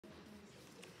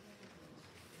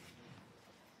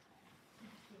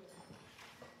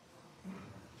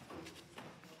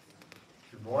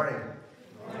Morning.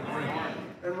 Good morning.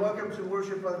 And welcome to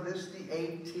worship on this, the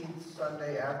 18th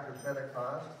Sunday after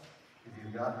Pentecost. If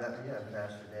you've not met me, I'm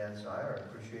Pastor Dan Sire. I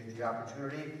appreciate the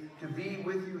opportunity to be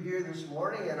with you here this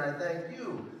morning, and I thank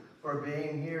you for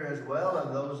being here as well.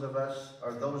 And those of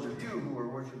you who are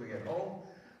worshiping at home,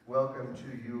 welcome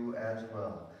to you as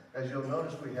well. As you'll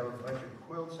notice, we have a bunch of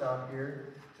quilts out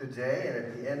here today, and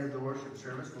at the end of the worship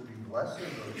service, we'll be blessing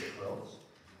those quilts.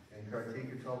 And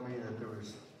Kartika told me that there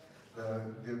was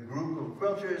the group of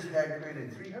quilters had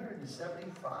created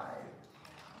 375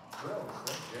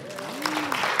 quilts.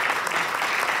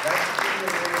 That's pretty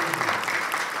amazing.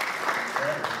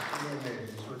 That is pretty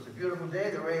amazing. So it's a beautiful day.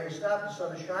 The rain has stopped. The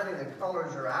sun is shining. The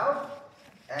colors are out.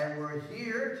 And we're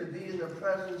here to be in the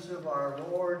presence of our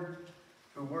Lord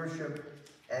to worship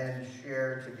and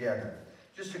share together.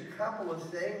 Just a couple of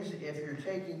things. If you're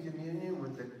taking communion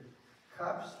with the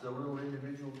cups, the little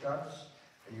individual cups,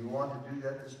 and you want to do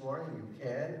that this morning, you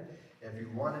can. If you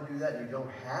want to do that and you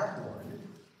don't have one,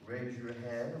 raise your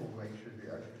hand and we'll make sure the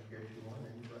ushers get you one.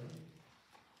 Anybody?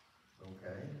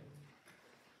 Okay.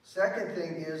 Second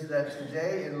thing is that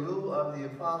today, in lieu of the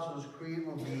Apostles' Creed,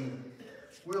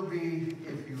 we'll be,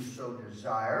 if you so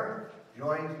desire,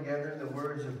 join together in the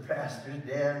words of Pastor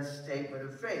Dan's statement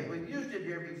of faith. We've used it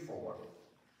here before.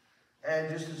 And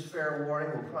just as fair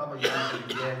warning, we'll probably use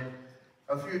it again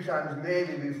a few times,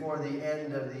 maybe before the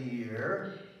end of the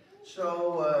year.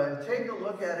 So take a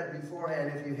look at it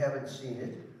beforehand if you haven't seen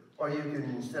it. Or you can,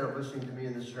 instead of listening to me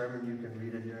in the sermon, you can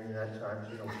read it during that time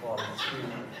so you don't fall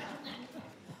asleep.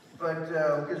 But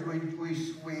because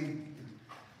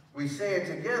we say it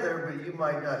together, but you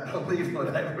might not believe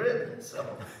what I've written. So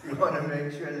you want to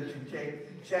make sure that you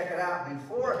check it out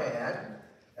beforehand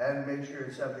and make sure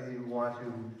it's something that you want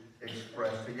to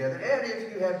express together. And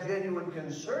if you have genuine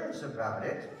concerns about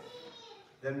it,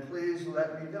 then please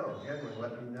let me know. Genuinely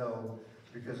let me know,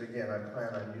 because again, I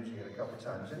plan on using it a couple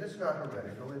times. And it's not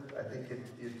heretical. I think it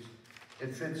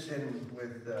fits in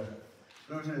with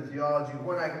Lutheran theology.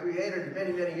 When I created it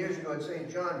many, many years ago at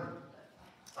St. John,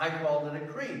 I called it a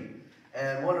creed.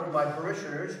 And one of my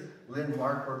parishioners, Lynn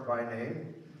Markworth by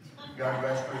name, God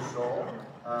rest her soul,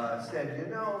 said, you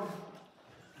know,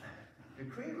 the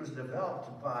creed was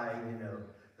developed by,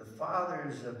 the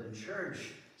fathers of the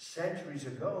church centuries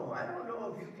ago. I don't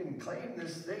know if you can claim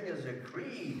this thing as a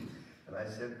creed. And I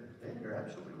said, you're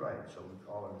absolutely right. So we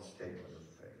call it a statement of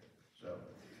faith. So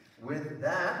with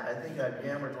that, I think I've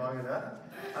yammered long enough.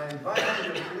 I invite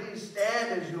you to please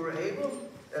stand as you are able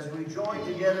as we join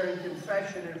together in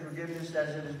confession and forgiveness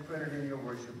as it is printed in your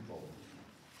worship bowl.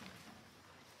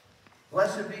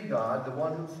 Blessed be God, the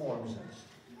one who forms us,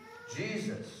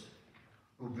 Jesus,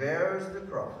 who bears the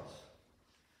cross,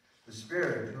 the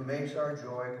Spirit who makes our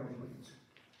joy complete.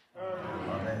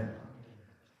 Amen.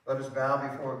 Let us bow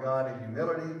before God in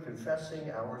humility,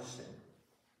 confessing our sin.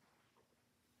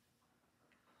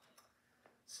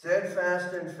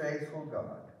 Steadfast and faithful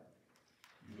God,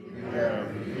 you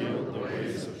have revealed the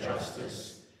ways of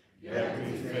justice, yet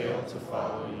we fail to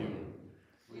follow you.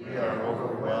 We are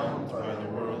overwhelmed by the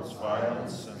world's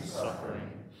violence and suffering.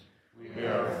 We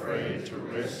are afraid to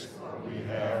risk what we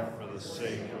have for the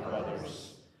sake of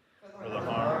others. For the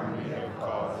harm we have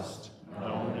caused,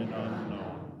 known and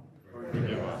unknown,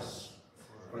 forgive us.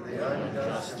 For the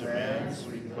unjust demands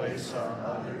we place on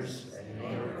others and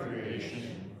your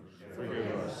creation,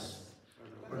 forgive us.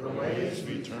 For the ways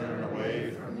we turn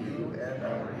away from you and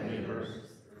our neighbors,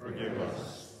 forgive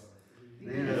us.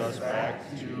 Lead us back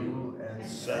to you and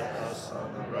set us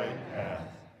on the right path.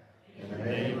 In the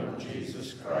name of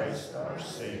Jesus Christ, our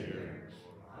Savior.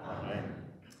 Amen.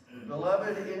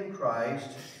 Beloved in Christ,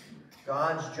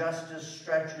 God's justice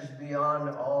stretches beyond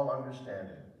all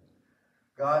understanding.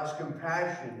 God's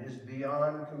compassion is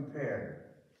beyond compare.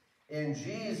 In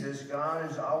Jesus,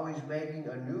 God is always making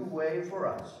a new way for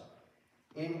us.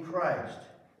 In Christ,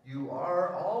 you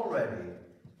are already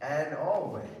and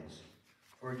always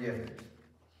forgiven.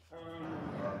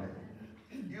 Amen.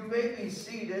 You may be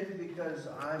seated because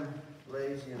I'm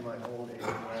lazy in my old age and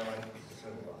I like to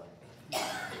sit a lot.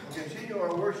 We'll continue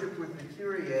our worship with the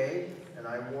Kyrie, and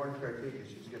I warned Kartika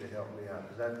she's going to help me out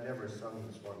because I've never sung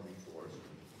this one before. So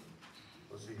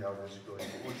we'll see how this goes.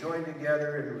 We'll join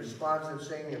together in the responsive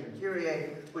singing of the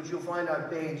Kyrie, which you'll find on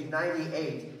page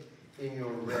 98 in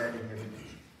your red hymn.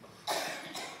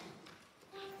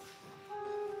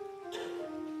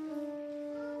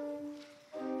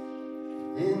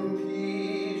 In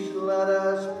peace, let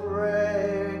us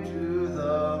pray to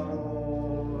the Lord.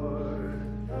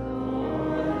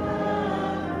 Lord,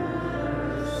 have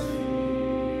mercy.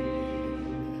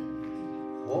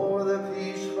 For the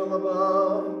peace from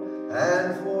above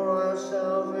and for our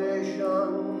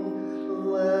salvation,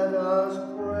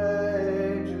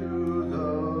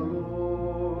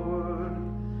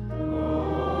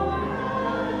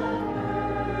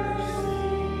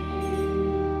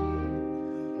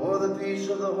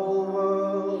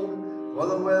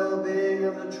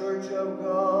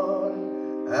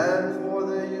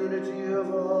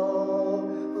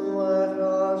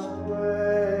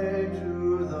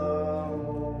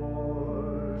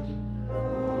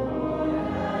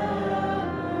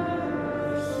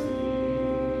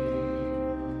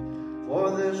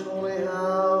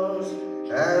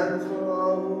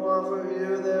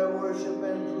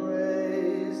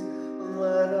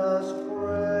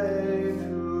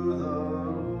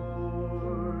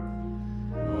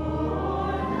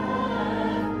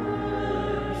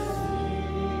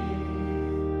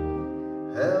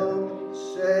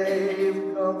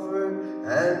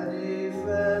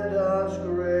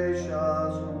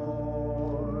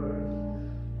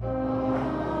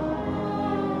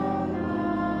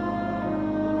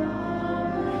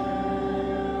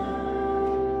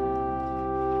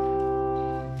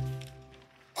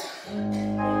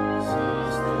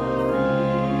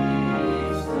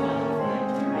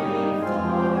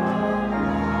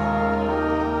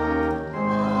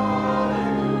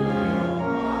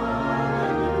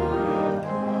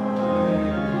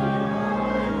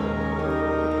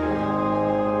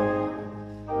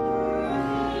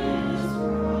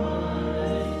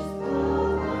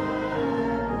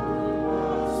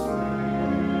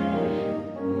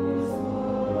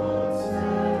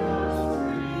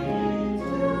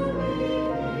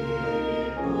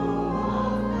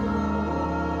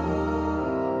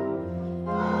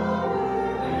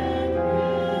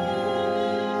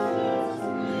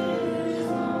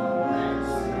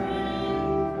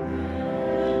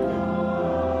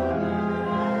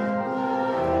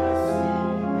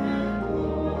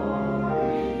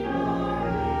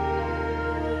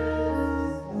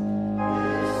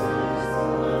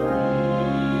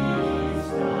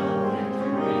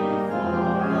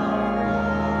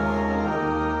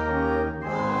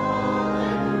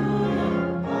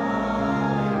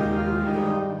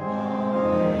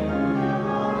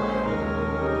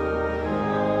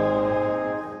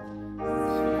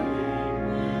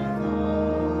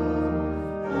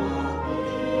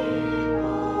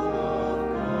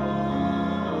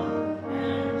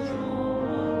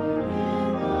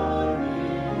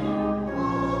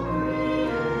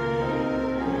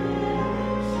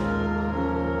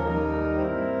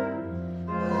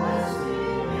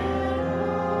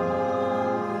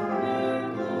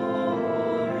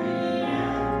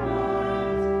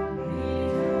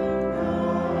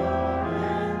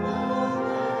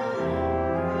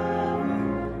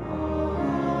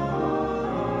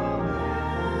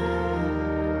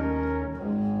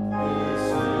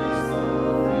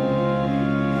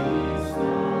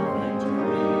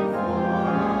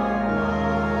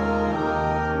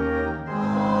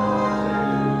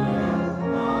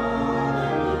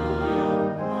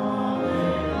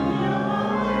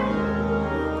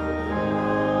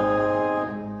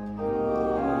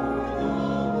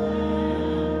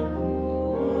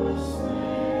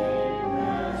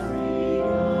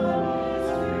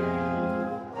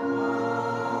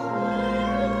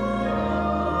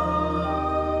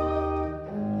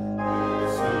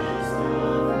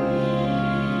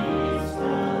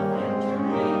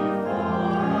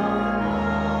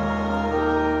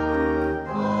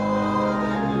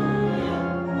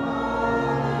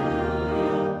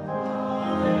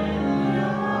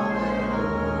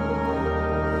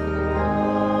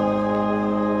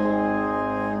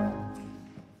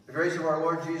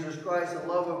 Christ, the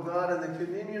love of God, and the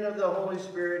communion of the Holy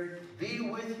Spirit be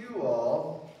with you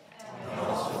all. And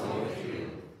also with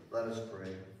you. Let us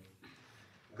pray.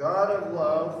 God of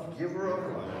love, giver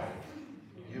of life,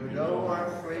 you know our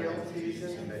frailties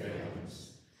and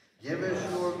failings. Give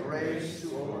us your grace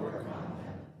to overcome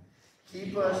them.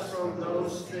 Keep us from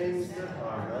those things that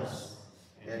harm us,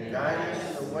 and guide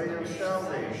us in the way of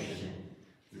salvation.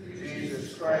 Through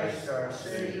Jesus Christ, our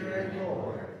Savior and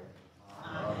Lord.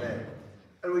 Amen.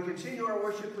 And we continue our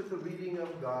worship with the reading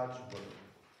of God's Word.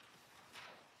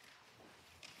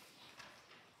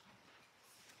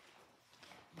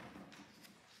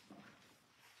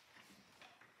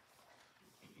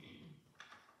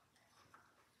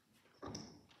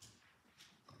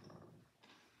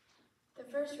 The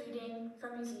first reading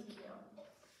from Ezekiel.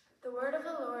 The word of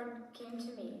the Lord came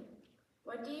to me.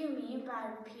 What do you mean by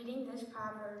repeating this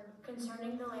proverb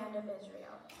concerning the land of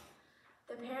Israel?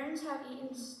 The parents have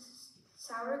eaten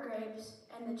sour grapes,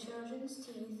 and the children's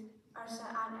teeth are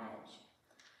set on edge.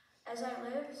 As I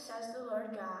live, says the Lord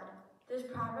God, this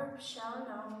proverb shall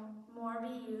no more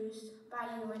be used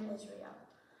by you in Israel.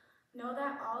 Know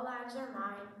that all lives are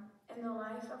mine, and the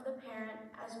life of the parent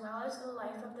as well as the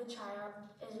life of the child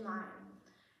is mine.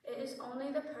 It is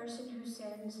only the person who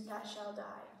sins that shall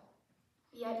die.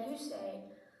 Yet you say,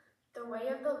 the way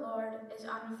of the Lord is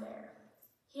unfair.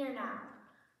 Hear now,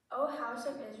 O house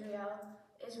of Israel,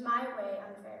 is my way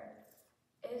unfair?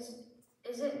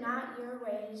 Is it not your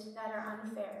ways that are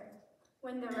unfair?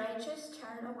 When the righteous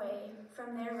turn away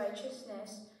from their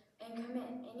righteousness and commit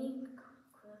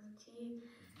iniquity,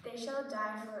 they shall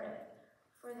die for it.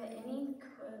 For the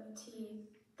iniquity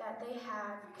that they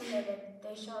have committed,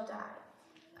 they shall die.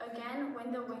 Again,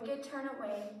 when the wicked turn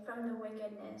away from the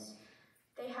wickedness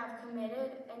they have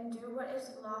committed and do what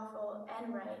is lawful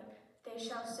and right, they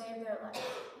shall save their life,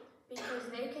 because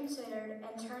they considered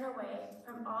and turned away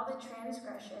from all the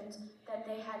transgressions that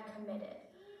they had committed.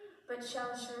 But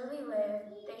shall surely live,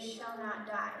 they shall not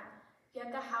die.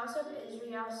 Yet the house of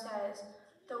Israel says,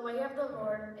 the way of the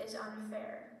Lord is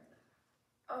unfair.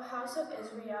 O house of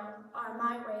Israel, are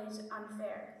my ways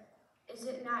unfair? Is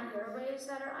it not your ways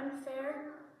that are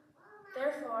unfair?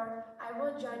 Therefore, I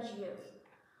will judge you.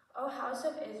 O house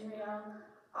of Israel,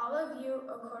 all of you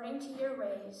according to your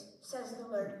ways, says the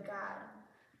Lord God.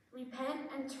 Repent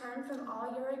and turn from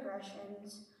all your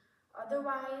aggressions,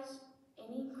 otherwise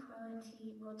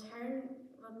iniquity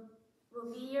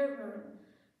will be your ruin.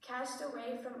 Cast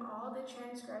away from all the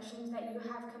transgressions that you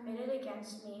have committed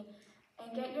against me,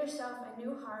 and get yourself a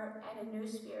new heart and a new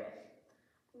spirit.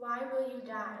 Why will you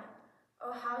die,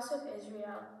 O house of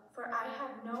Israel? For I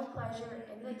have no pleasure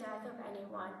in the death of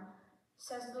anyone,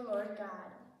 says the Lord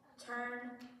God.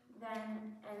 Turn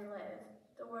then and live.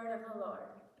 The word of the Lord.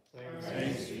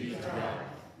 Thanks be to God.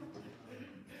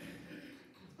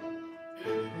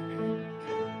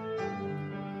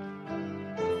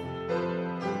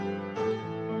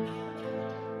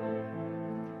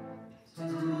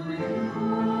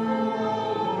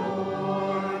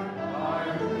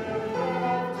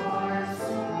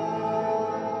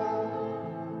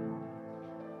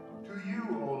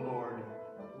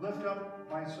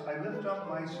 I lift up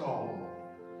my soul.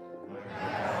 My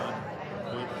God, I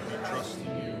put my trust in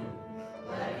you.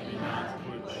 Let me not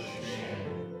put to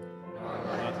shame, nor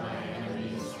let my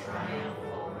enemies triumph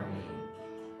over me.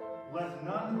 Let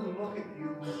none who look at you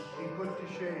be put to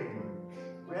shame.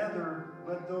 Rather,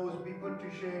 let those be put to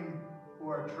shame who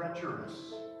are treacherous.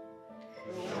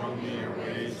 Show me your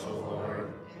ways, O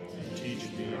Lord, and teach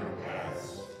me your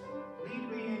paths. Lead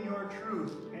me in your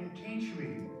truth and teach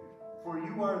me, for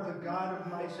you are the God of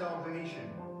my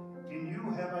salvation. In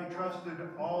you have I trusted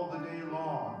all the day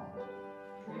long.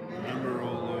 Remember, O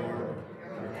Lord,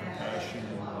 your compassion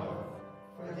and love,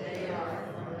 for they are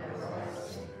from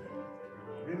everlasting.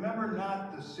 Remember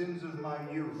not the sins of my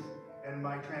youth and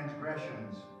my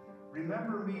transgressions.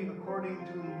 Remember me according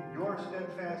to your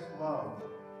steadfast love,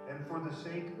 and for the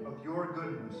sake of your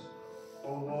goodness,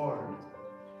 O Lord.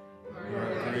 You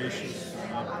are gracious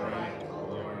and upright, O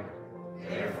Lord.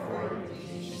 Therefore,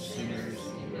 you teach sinners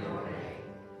in your way.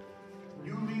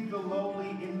 You lead the lowly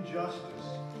in justice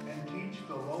and teach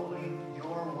the lowly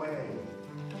your way.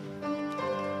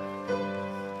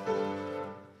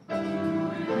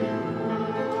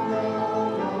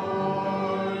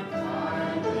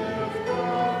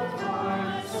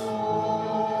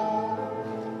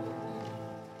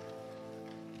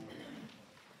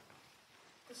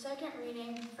 The second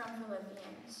reading from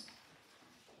Philippians.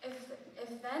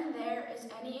 If then there is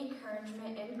any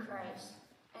encouragement in Christ,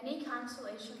 any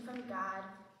consolation from God,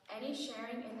 any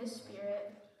sharing in the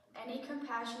Spirit, any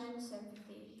compassion and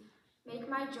sympathy, make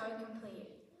my joy complete.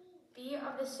 Be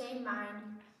of the same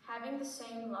mind, having the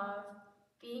same love,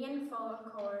 being in full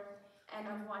accord and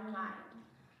of one mind.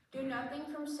 Do nothing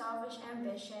from selfish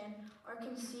ambition or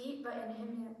conceit, but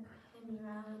in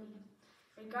humility.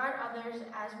 Regard others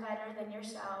as better than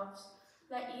yourselves.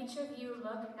 Let each of you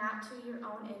look not to your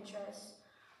own interests,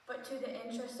 but to the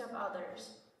interests of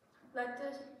others.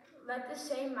 Let the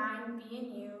same mind be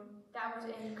in you that was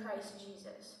in Christ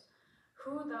Jesus,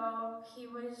 who, though he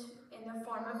was in the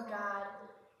form of God,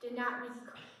 did not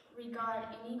regard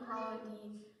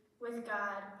inequality with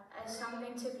God as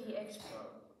something to be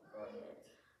exploited,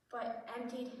 but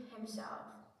emptied himself,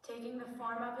 taking the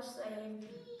form of a slave,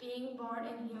 being born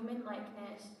in human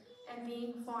likeness, and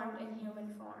being found in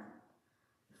human form.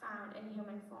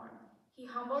 He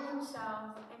humbled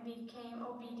himself and became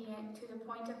obedient to the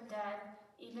point of death,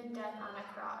 even death on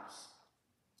a cross.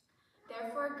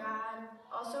 Therefore God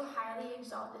also highly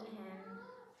exalted him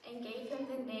and gave him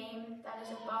the name that is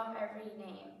above every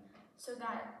name, so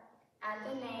that at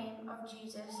the name of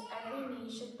Jesus every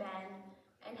knee should bend,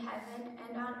 in heaven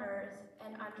and on earth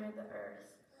and under the earth,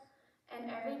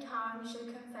 and every tongue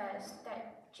should confess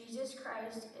that Jesus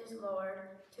Christ is Lord,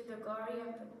 to the glory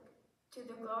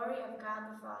of God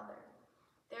the Father.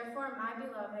 Therefore, my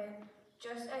beloved,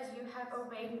 just as you have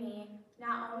obeyed me,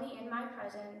 not only in my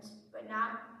presence, but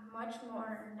not much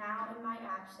more now in my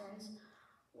absence,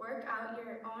 work out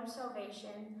your own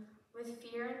salvation with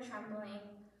fear and trembling,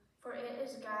 for it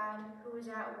is God who is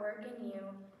at work in you,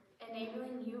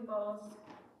 enabling you both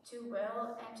to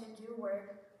will and to do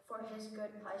work for his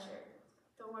good pleasure.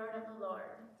 The word of the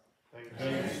Lord.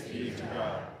 Thanks be to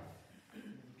God.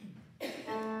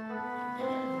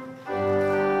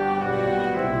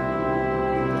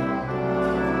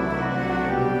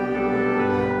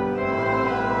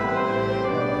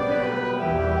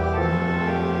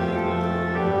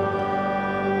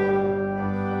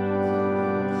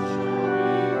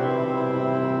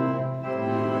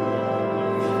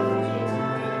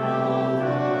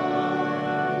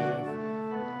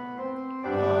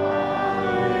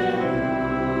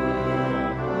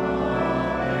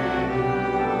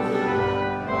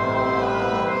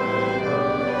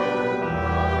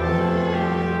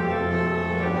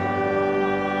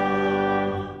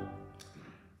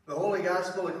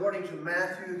 According to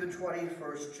Matthew, the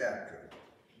 21st chapter.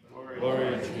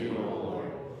 Glory to you, O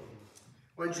Lord.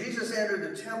 When Jesus entered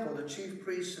the temple, the chief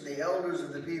priests and the elders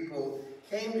of the people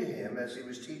came to him as he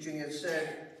was teaching and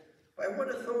said, "By what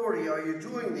authority are you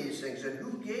doing these things, and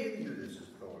who gave you this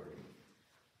authority?"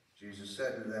 Jesus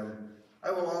said to them,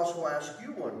 "I will also ask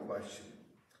you one question.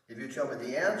 If you tell me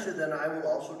the answer, then I will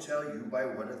also tell you by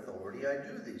what authority I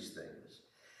do these things.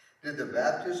 Did the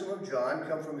baptism of John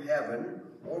come from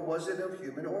heaven, or was it of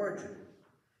human origin?"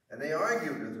 And they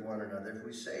argued with one another. If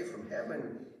we say from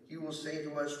heaven, he will say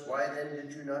to us, "Why then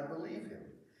did you not believe him?"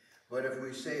 But if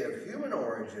we say of human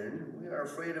origin, we are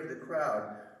afraid of the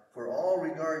crowd, for all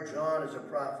regard John as a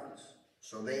prophet.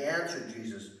 So they answered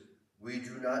Jesus, "We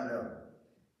do not know."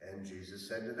 And Jesus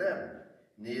said to them,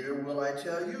 "Neither will I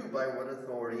tell you by what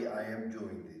authority I am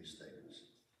doing these things.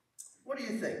 What do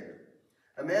you think?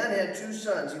 A man had 2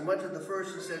 sons. He went to the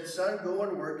first and said, 'Son, go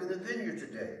and work in the vineyard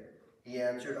today.' He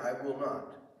answered, 'I will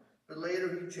not.' But later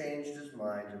he changed his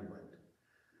mind and went.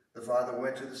 The father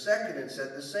went to the second and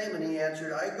said the same, and he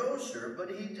answered, 'I go, sir,' but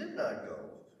he did not go.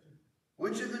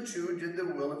 Which of the 2 did the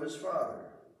will of his father?"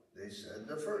 They said,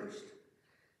 "The first."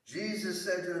 Jesus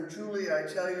said to them, "Truly I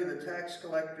tell you, the tax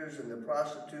collectors and the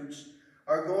prostitutes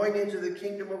are going into the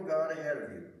kingdom of God ahead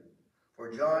of you.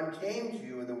 For John came to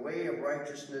you in the way of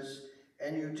righteousness,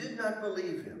 and you did not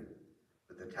believe him.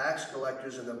 But the tax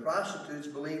collectors and the prostitutes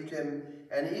believed him,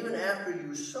 and even after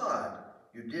you saw it,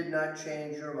 you did not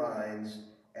change your minds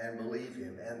and believe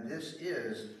him." And this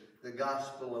is the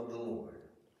gospel of the Lord.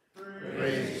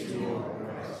 Praise to you, O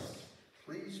Christ.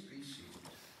 Please be seated.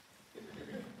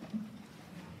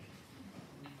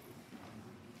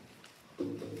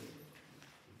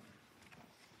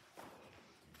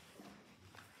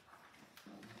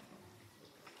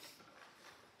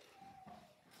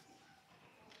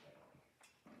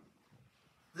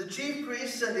 The chief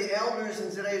priests and the elders in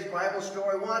today's Bible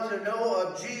story want to know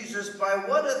of Jesus, by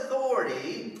what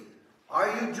authority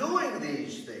are you doing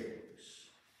these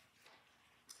things?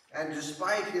 And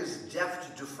despite his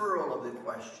deft deferral of the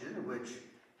question, which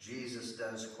Jesus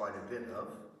does quite a bit of,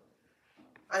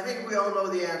 I think we all know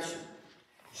the answer.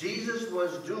 Jesus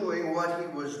was doing what he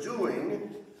was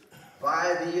doing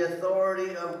by the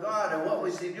authority of God. And what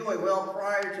was he doing? Well,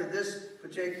 prior to this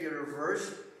particular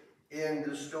verse, in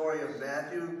the story of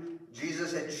Matthew,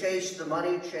 Jesus had chased the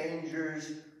money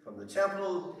changers from the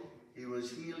temple. He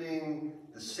was healing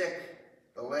the sick,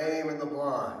 the lame, and the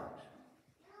blind.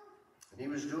 He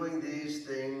was doing these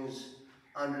things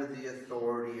under the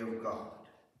authority of God.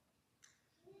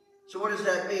 So what does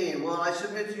that mean? Well, I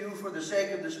submit to you for the sake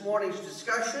of this morning's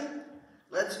discussion,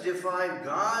 let's define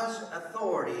God's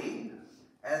authority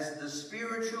as the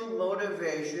spiritual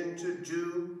motivation to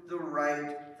do the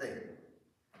right thing.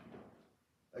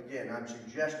 Again, I'm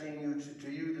suggesting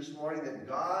to you this morning that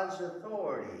God's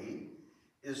authority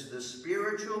is the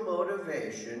spiritual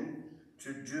motivation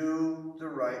to do the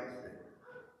right thing.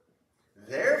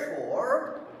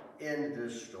 Therefore, in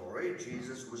this story,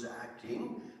 Jesus was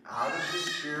acting out of the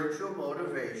spiritual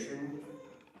motivation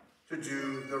to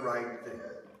do the right thing.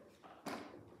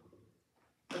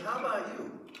 But how about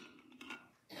you?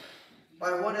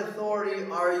 By what authority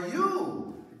are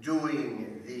you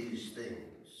doing these things?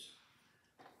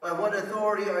 By what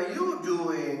authority are you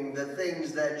doing the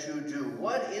things that you do?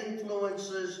 What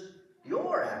influences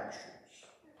your actions?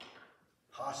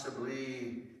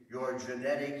 Possibly your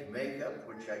genetic makeup,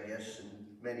 which I guess in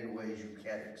many ways you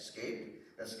can't escape.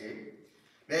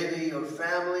 Maybe your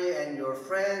family and your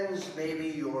friends, maybe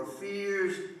your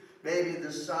fears, maybe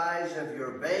the size of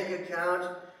your bank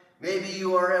account. Maybe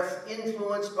you are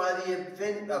influenced by the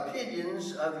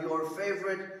opinions of your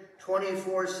favorite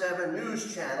 24/7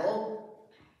 news channel.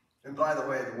 And by the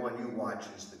way, the one you watch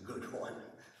is the good one.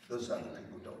 Those other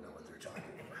people don't know what they're talking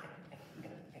about.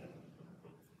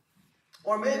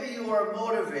 Or maybe you are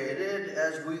motivated,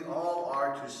 as we all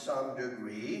are to some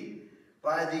degree,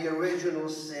 by the original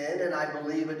sin, and I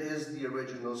believe it is the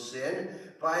original sin,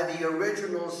 by the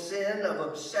original sin of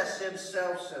obsessive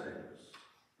self-centeredness.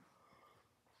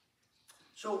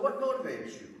 So what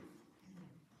motivates you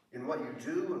in what you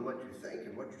do and what you think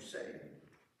and what you say?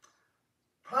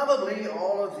 Probably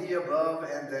all of the above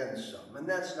and then some. And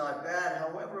that's not bad.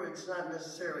 However, it's not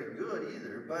necessarily good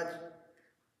either, but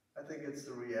I think it's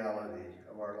the reality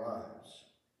of our lives.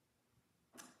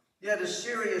 Yet a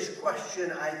serious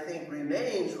question, I think,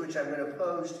 remains, which I'm going to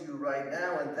pose to you right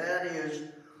now, and that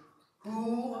is,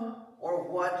 who or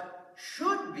what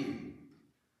should be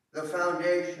the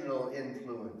foundational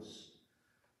influence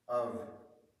of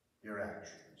your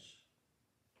actions?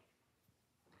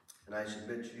 And I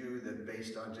submit to you that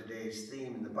based on today's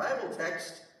theme in the Bible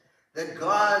text, that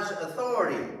God's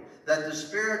authority, that the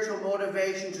spiritual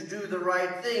motivation to do the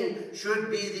right thing should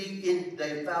be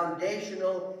the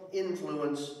foundational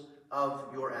influence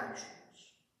of your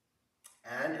actions.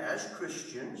 And as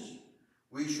Christians,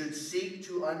 we should seek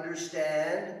to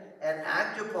understand and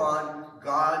act upon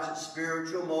God's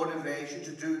spiritual motivation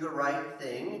to do the right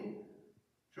thing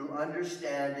through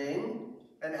understanding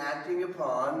and acting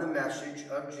upon the message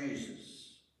of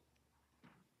Jesus.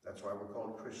 That's why we're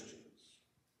called Christians.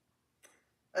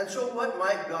 And so what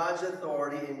might God's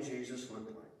authority in Jesus look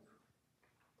like?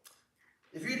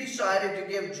 If you decided to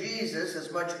give Jesus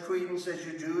as much credence as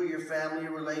you do your family,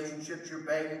 your relationships, your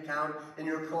bank account, and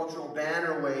your cultural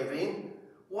banner waving,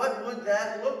 what would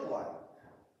that look like?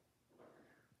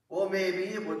 Well, maybe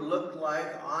it would look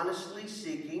like honestly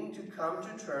seeking to come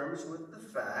to terms with the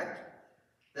fact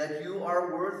that you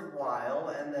are worthwhile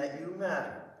and that you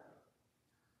matter,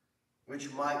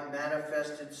 which might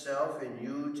manifest itself in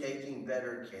you taking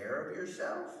better care of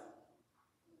yourself,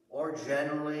 or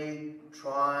generally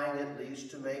trying at least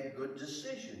to make good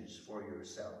decisions for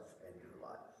yourself and your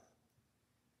life.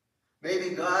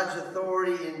 Maybe God's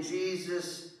authority in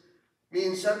Jesus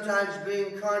means sometimes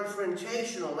being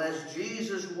confrontational, as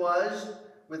Jesus was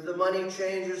with the money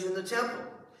changers in the temple.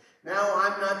 Now,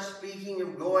 I'm not speaking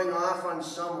of going off on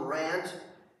some rant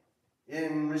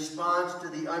in response to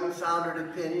the unfounded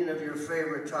opinion of your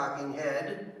favorite talking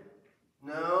head.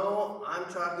 No, I'm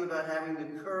talking about having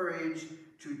the courage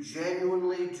to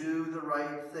genuinely do the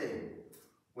right thing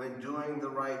when doing the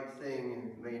right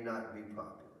thing may not be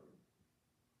popular.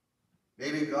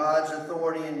 Maybe God's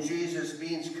authority in Jesus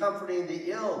means comforting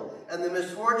the ill and the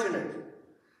misfortunate,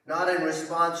 not in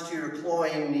response to your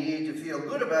cloying need to feel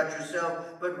good about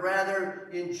yourself, but rather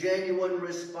in genuine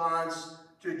response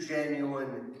to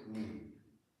genuine need.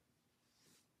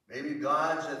 Maybe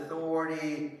God's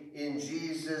authority in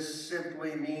Jesus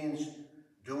simply means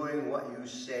doing what you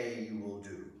say you will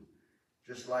do,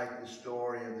 just like the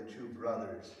story of the two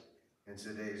brothers in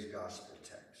today's gospel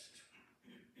text.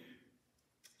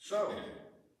 So,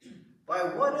 by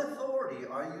what authority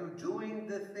are you doing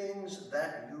the things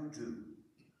that you do?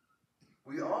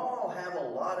 We all have a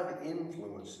lot of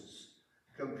influences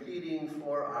competing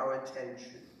for our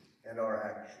attention and our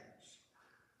actions.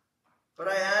 But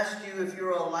I ask you if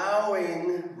you're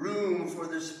allowing room for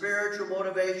the spiritual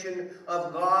motivation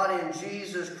of God in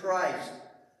Jesus Christ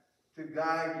to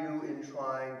guide you in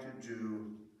trying to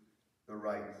do the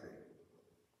right thing.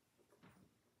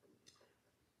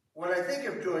 When I think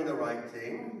of doing the right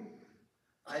thing,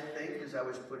 I think, as I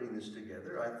was putting this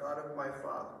together, I thought of my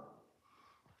father.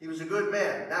 He was a good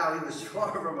man. Now, he was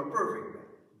far from a perfect man.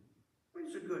 But he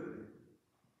was a good man.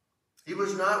 He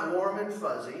was not warm and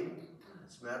fuzzy.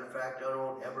 As a matter of fact, I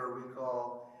don't ever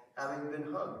recall having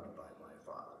been hugged by my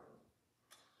father.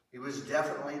 He was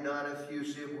definitely not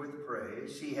effusive with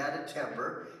praise. He had a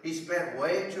temper. He spent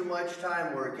way too much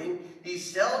time working. He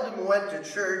seldom went to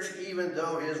church, even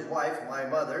though his wife, my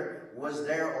mother, was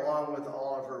there along with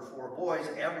all of her 4 boys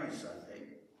every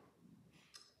Sunday.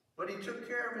 But he took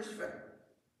care of his family.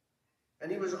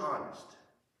 And he was honest.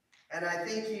 And I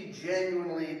think he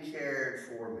genuinely cared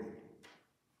for me.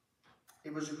 He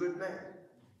was a good man.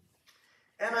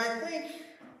 And I think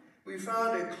we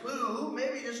found a clue,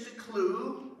 maybe just a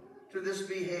clue, to this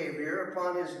behavior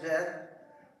upon his death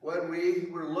when we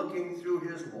were looking through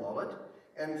his wallet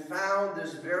and found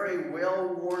this very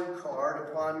well-worn card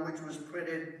upon which was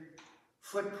printed,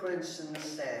 "Footprints in the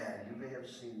sand." You may have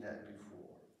seen that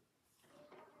before.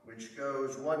 Which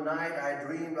goes, "One night I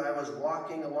dreamed I was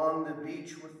walking along the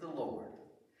beach with the Lord.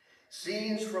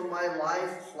 Scenes from my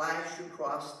life flashed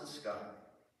across the sky.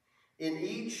 In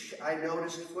each, I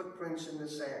noticed footprints in the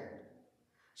sand.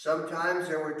 Sometimes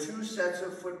there were 2 sets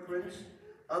of footprints.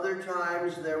 Other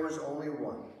times there was only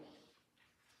 1.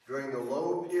 During the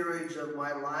low periods of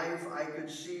my life, I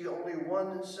could see only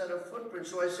 1 set of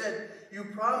footprints. So I said, 'You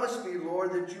promised me,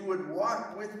 Lord, that you would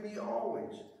walk with me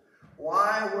always.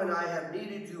 Why, when I have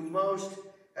needed you most,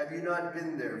 have you not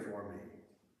been there for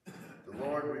me?' The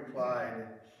Lord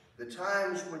replied, 'The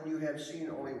times when you have seen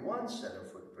only 1 set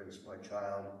of footprints, my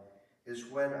child, is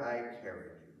when I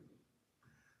carried you.'"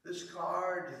 This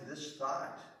card, this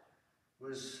thought,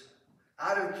 was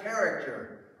out of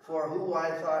character for who I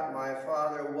thought my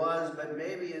father was, but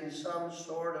maybe in some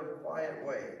sort of quiet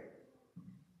way.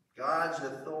 God's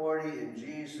authority in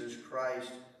Jesus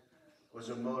Christ was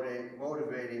a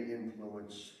motivating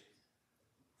influence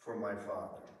for my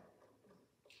father.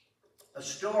 A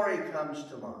story comes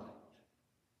to mind.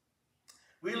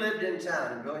 We lived in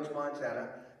town in Billings,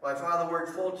 Montana. My father worked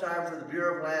full-time for the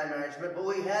Bureau of Land Management, but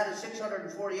we had a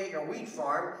 640-acre wheat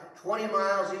farm 20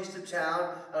 miles east of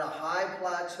town on a high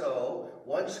plateau,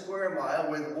 1 square mile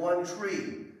with 1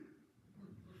 tree.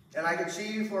 And I could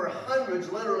see for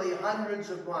hundreds, literally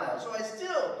hundreds of miles. So I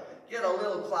still get a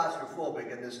little claustrophobic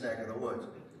in this neck of the woods.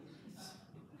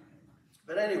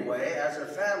 But anyway, as a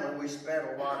family, we spent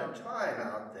a lot of time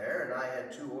out there, and I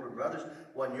had 2 older brothers,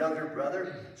 1 younger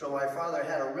brother, so my father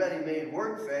had a ready-made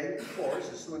work thing, of course,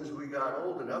 as soon as we got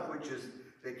old enough, which is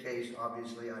the case,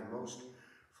 obviously, on most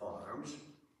farms.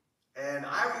 And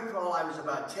I recall I was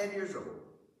about 10 years old.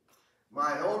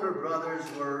 My older brothers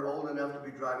were old enough to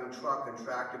be driving truck and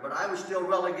tractor, but I was still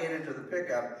relegated to the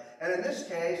pickup. And in this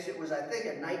case, it was, I think,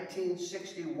 a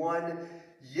 1961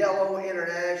 yellow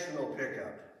International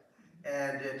pickup.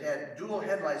 And it had dual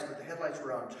headlights, but the headlights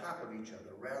were on top of each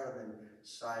other rather than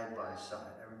side by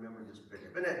side. I remember this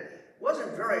pickup. And it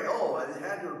wasn't very old. It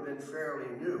had to have been fairly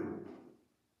new.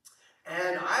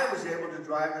 And I was able to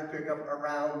drive the pickup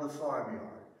around the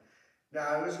farmyard.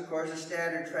 Now, it was, of course, a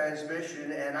standard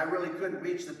transmission, and I really couldn't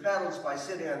reach the pedals by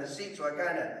sitting on the seat, so I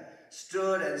kind of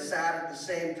stood and sat at the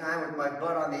same time with my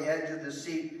butt on the edge of the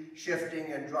seat,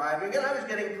 shifting and driving, and I was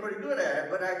getting pretty good at it.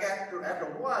 But after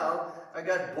a while, I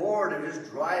got bored of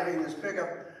just driving this pickup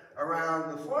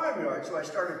around the farmyard, so I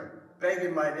started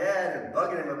begging my dad and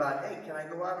bugging him about, "Hey, can I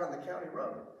go out on the county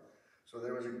road?" So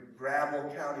there was a gravel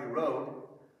county road,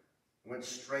 went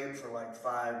straight for like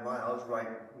 5 miles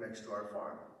right next to our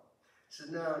farm. He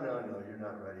said, no, you're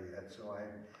not ready yet. So I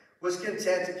was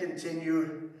content to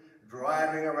continue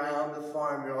driving around the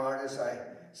farmyard as I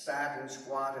sat and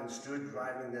squat and stood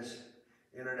driving this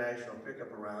International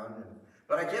pickup around.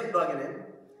 But I kept bugging him.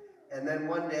 And then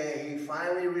one day he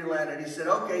finally relented. He said,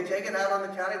 "Okay, take it out on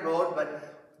the county road,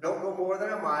 but don't go more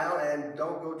than a mile and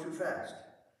don't go too fast."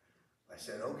 I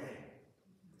said, "Okay."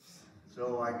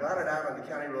 So I got it out on the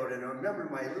county road, and I remember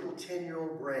my little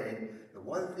 10-year-old brain, the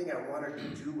one thing I wanted to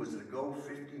do was to go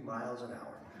 50 miles an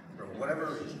hour. For whatever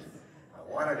reason, I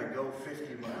wanted to go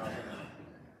 50 miles an hour.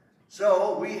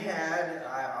 So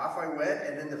off I went,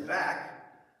 and in the back,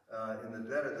 in the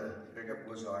bed of the pickup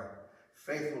was our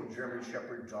faithful German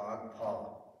Shepherd dog,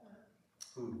 Paula,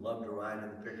 who loved to ride in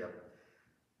the pickup.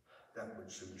 That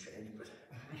would soon change, but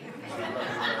she loved to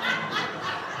ride.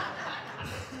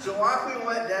 So off we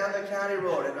went down the county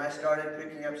road, and I started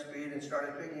picking up speed.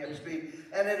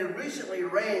 And it had recently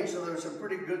rained, so there were some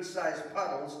pretty good-sized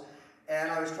puddles. and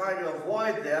I was trying to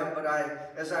avoid them, but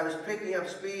as I was picking up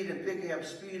speed,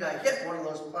 I hit one of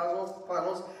those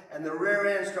puddles, and the rear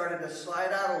end started to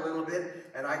slide out a little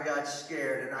bit, and I got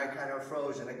scared, and I kind of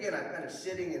froze. And again, I'm kind of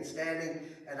sitting and standing,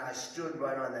 and I stood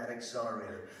right on that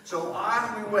accelerator. So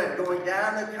off we went, going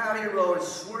down the county road,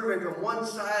 swerving from one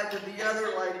side to the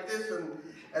other like this,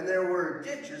 and there were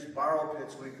ditches, borrow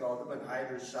pits we called them, on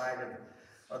either side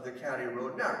of the county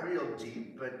road. Not real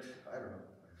deep, but I don't know,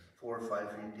 4 or 5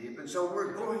 feet deep. And so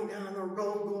we're going down the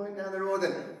road,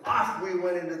 and off we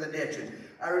went into the ditch. And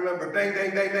I remember bang,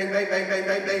 bang, bang, bang, bang, bang, bang,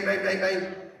 bang, bang, bang, bang,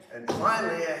 bang. And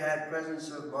finally I had presence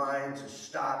of mind to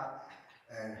stop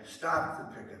the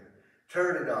pickup,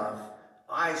 turn it off.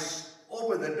 I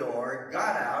opened the door,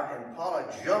 got out, and Paula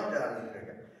jumped out of the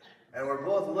pickup. And we're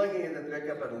both looking at the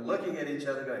pickup and looking at each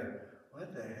other going,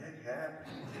 what the heck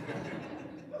happened?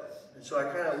 And so I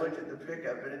kind of looked at the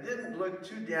pickup, and it didn't look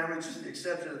too damaged, with the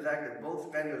exception of the fact that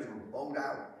both fenders were bowed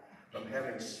out from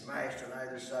having smashed on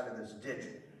either side of this ditch.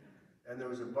 And there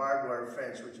was a barbed wire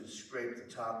fence which had scraped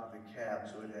the top of the cab,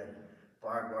 so it had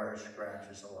barbed wire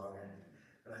scratches along it.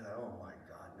 And I thought, oh my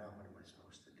God, now what am I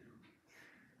supposed to do?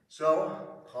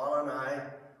 So Paul and I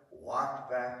walked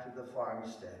back to the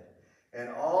farmstead. And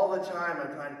all the time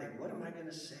I'm trying to think, what am I going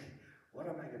to say? What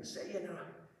am I going to say? You know,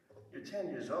 you're 10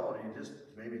 years old, and you just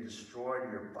maybe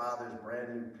destroyed your father's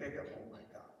brand new pickup. Oh my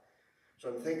God. So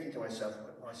I'm thinking to myself,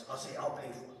 I'll say, I'll pay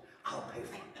for it. I'll pay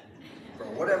for it. For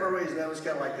whatever reason, that was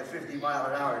kind of like the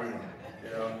 50-mile-an-hour deal. You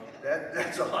know,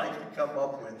 that's all I could come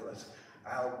up with was,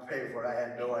 I'll pay for it. I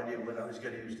had no idea what I was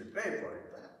going to use to pay for it.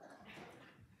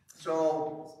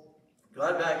 So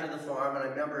got back to the farm, and I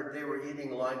remember they were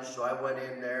eating lunch, so I went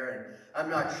in there, and I'm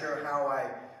not sure how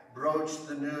I broached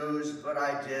the news, but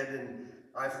I did, and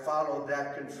I followed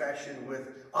that confession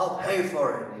with, I'll pay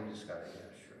for it. And he just got it, yeah,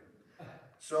 sure.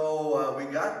 So we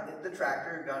got the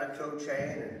tractor, got a tow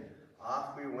chain, and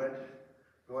off we went,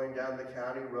 going down the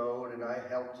county road, and I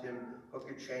helped him hook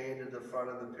a chain to the front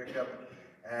of the pickup,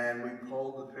 and we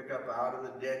pulled the pickup out of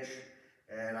the ditch,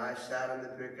 and I sat in the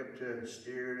pickup to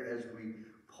steer as we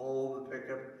pulled the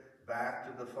pickup back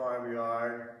to the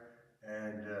farmyard,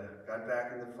 and got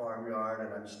back in the farmyard,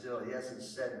 and he hasn't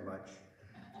said much,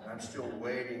 and I'm still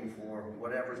waiting for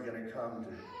whatever's going to come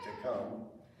to come.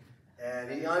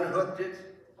 And he unhooked it,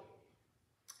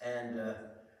 and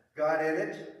got in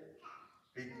it.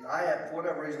 For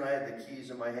whatever reason, I had the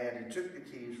keys in my hand. He took the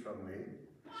keys from me,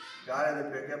 got in the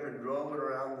pickup and drove it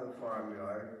around the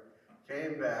farmyard,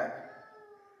 came back,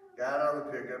 got out of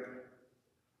the pickup,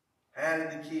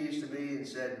 handed the keys to me and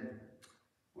said,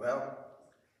 well,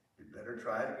 you better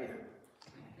try it again.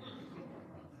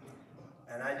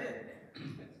 And I did.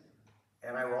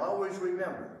 And I will always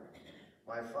remember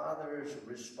my father's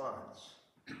response,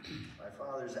 my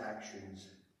father's actions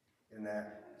in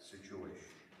that situation.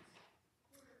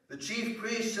 The chief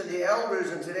priests and the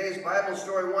elders in today's Bible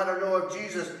story want to know of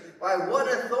Jesus, by what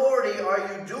authority are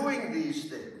you doing these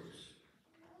things?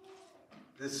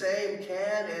 The same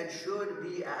can and should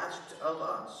be asked of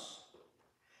us.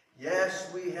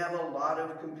 Yes, we have a lot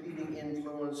of competing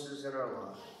influences in our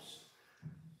lives.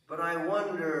 But I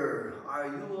wonder, are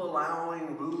you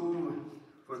allowing room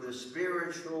for the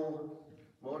spiritual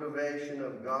motivation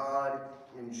of God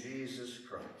in Jesus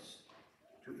Christ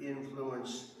to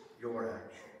influence your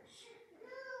actions?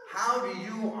 How do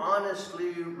you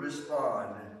honestly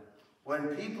respond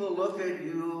when people look at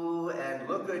you and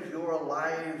look at your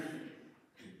life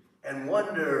and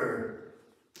wonder,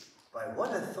 by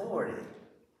what authority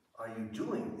are you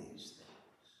doing these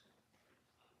things?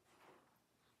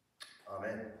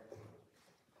 Amen.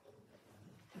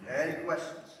 Any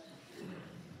questions?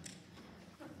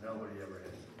 Nobody ever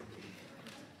has.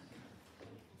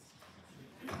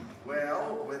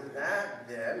 Well, with that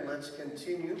then, let's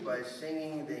continue by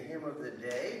singing the hymn of the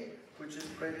day, which is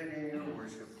printed in your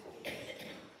worship book.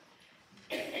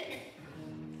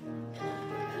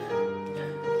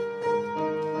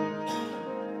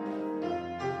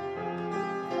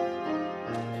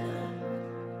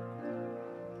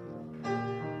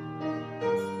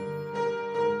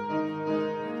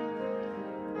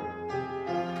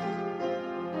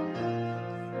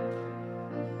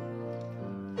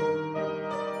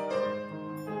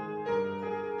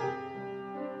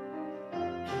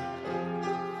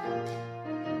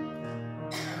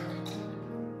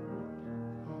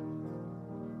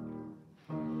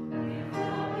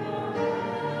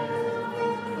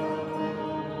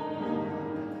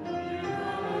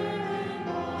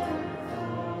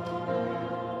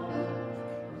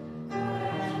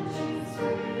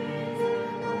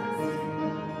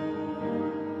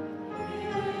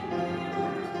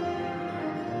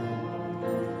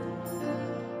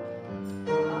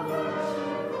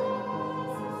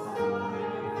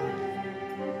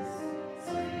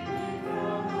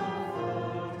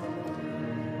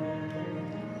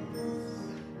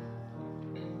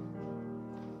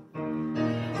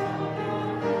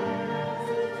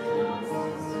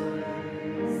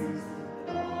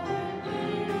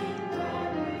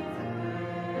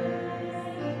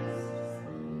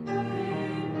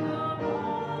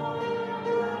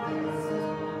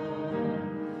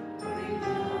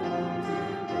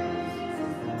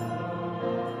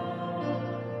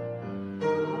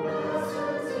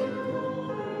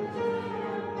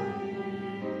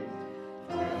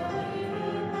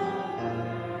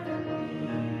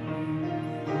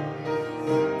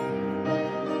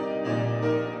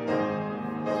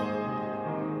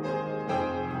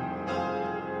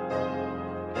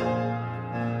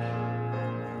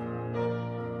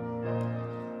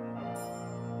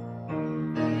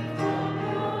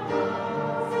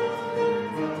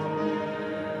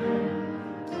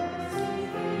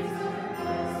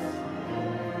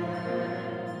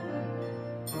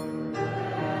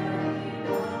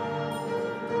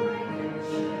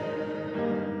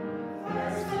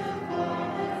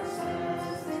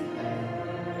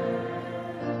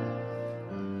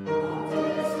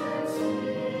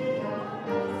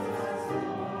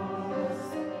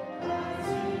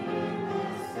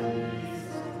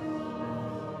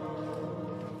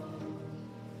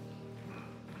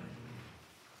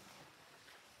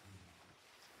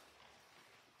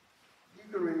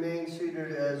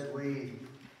 seated as we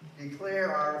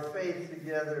declare our faith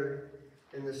together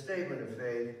in the statement of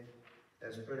faith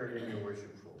as printed in your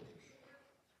worship folders.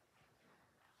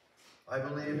 I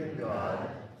believe in God,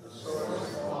 the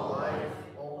source of all life,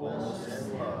 wholeness,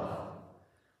 and love.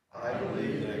 I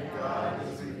believe that God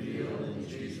is revealed in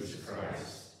Jesus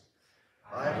Christ.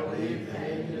 I believe that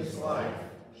in his life,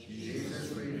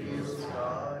 Jesus reveals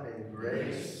God in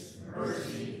grace,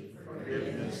 mercy,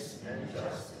 forgiveness, and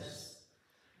justice.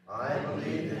 I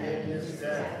believe that in his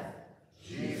death,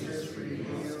 Jesus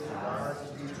reveals God's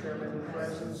determined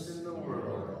presence in the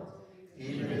world,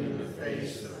 even in the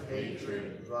face of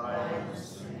hatred,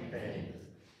 violence, and pain.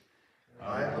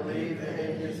 I believe that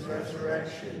in his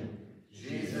resurrection,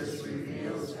 Jesus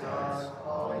reveals God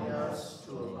calling us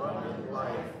to abundant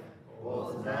life,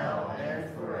 both now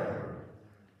and forever.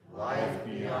 Life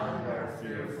beyond our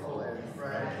fearful and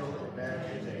fragile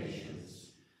imaginations.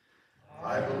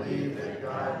 I believe that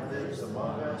God lives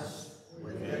among us,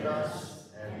 within us,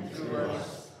 and through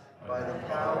us by the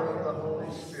power of the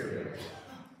Holy Spirit.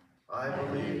 I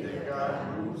believe that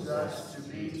God moves us to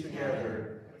be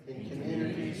together in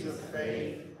communities of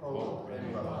faith, hope,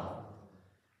 and love.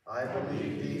 I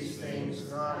believe these things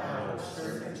not out of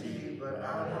certainty, but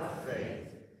out of faith,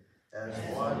 as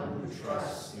one who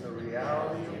trusts in the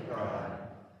reality of God,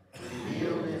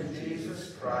 revealed in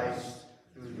Jesus Christ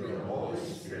through the Holy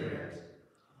Spirit.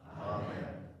 Amen.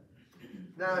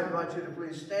 Now I invite you to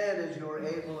please stand as you are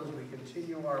able as we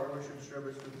continue our worship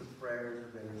service with the prayers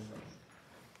of intercession.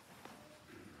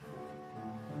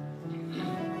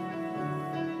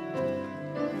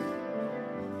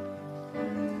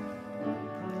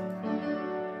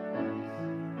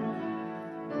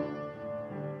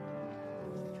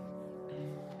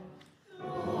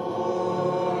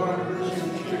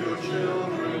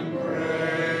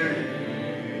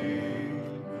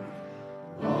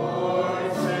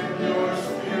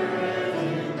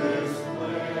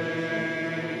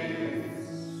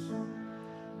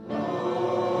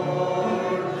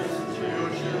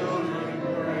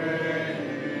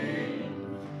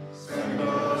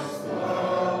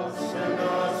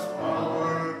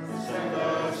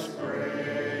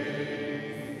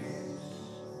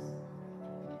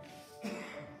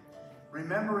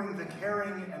 Remembering the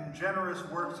caring and generous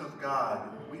works of God,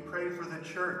 we pray for the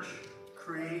church,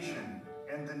 creation,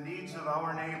 and the needs of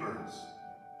our neighbors.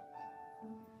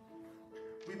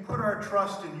 We put our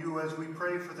trust in you as we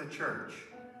pray for the church.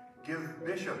 Give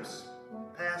bishops,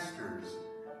 pastors,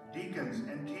 deacons,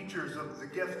 and teachers of the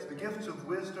gifts of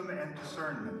wisdom and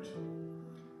discernment.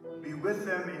 Be with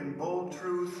them in bold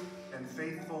truth and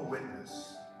faithful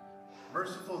witness.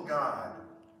 Merciful God,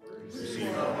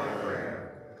 receive our prayer.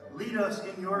 Lead us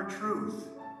in your truth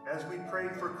as we pray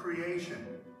for creation.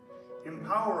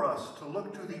 Empower us to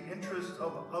look to the interests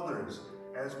of others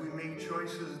as we make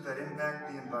choices that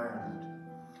impact the environment.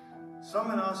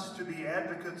 Summon us to be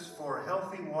advocates for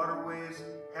healthy waterways,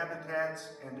 habitats,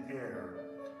 and air.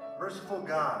 Merciful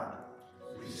God,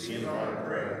 receive our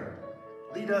prayer.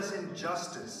 Lead us in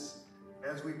justice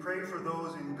as we pray for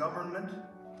those in government,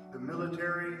 the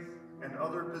military, and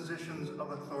other positions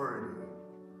of authority.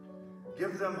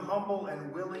 Give them humble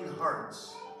and willing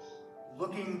hearts,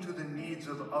 looking to the needs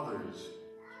of others.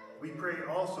 We pray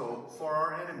also for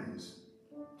our enemies.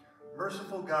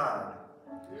 Merciful God,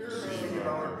 receive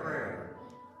our prayer.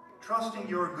 Trusting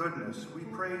your goodness, we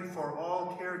pray for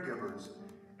all caregivers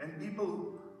and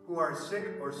people who are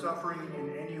sick or suffering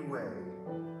in any way.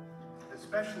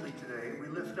 Especially today, we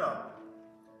lift up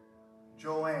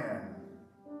Joanne,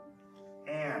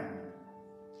 Anne,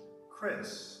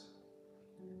 Chris,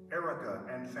 Erica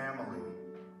and family,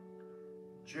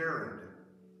 Jared,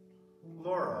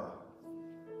 Laura,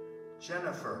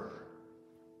 Jennifer,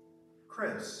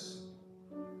 Chris,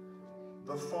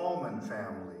 the Fallman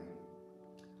family,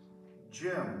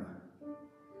 Jim,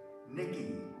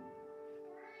 Nikki,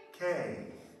 Kay,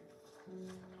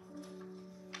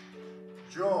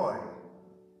 Joy,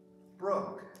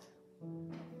 Brooke,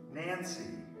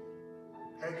 Nancy,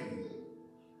 Peggy,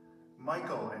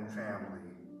 Michael and family,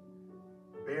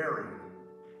 Barry,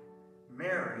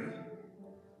 Mary,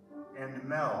 and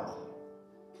Mel.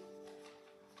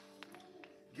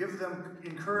 Give them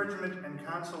encouragement and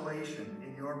consolation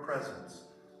in your presence.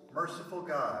 Merciful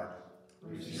God,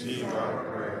 receive our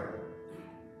prayer.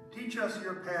 Teach us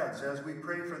your paths as we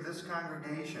pray for this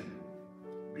congregation.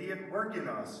 Be at work in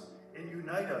us and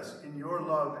unite us in your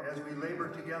love as we labor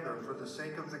together for the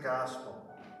sake of the gospel.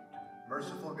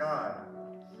 Merciful God,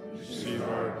 receive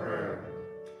our prayer.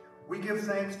 We give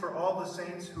thanks for all the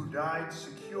saints who died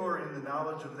secure in the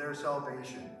knowledge of their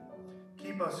salvation.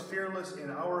 Keep us fearless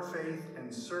in our faith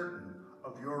and certain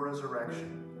of your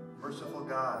resurrection. Merciful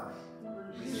God,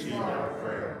 receive our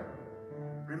prayer.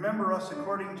 remember us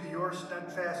according to your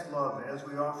steadfast love as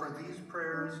we offer these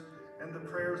prayers and the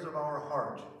prayers of our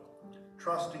heart,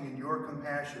 trusting in your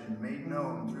compassion made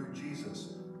known through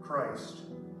Jesus Christ.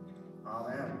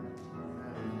 Amen.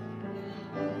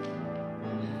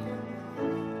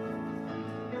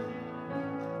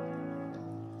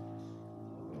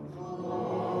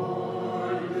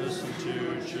 Lord, listen to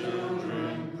your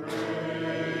children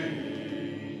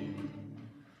praying.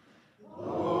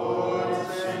 Lord,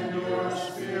 send your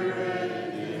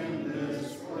Spirit in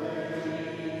this place.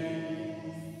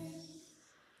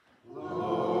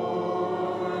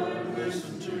 Lord,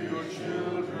 listen to your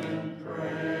children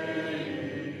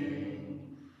praying.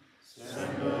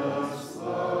 Send us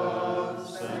love,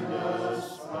 send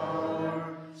us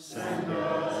power, send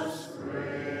us grace.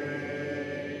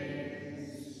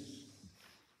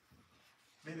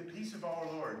 May the peace of our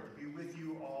Lord be with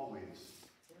you always.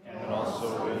 And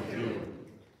also with you.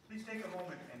 Please take a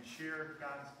moment and share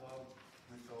God's love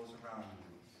with those around you.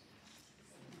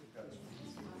 God's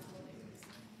peace.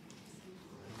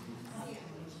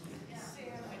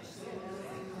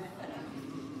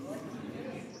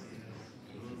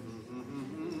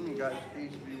 God's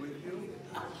peace be with you.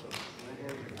 My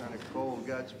hands are kind of cold.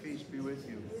 God's peace be with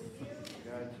you.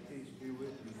 God's peace be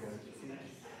with you. God's peace.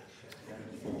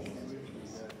 God's peace be with you.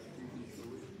 God's peace be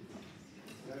with you.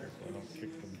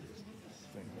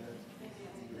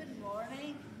 Good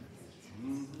morning.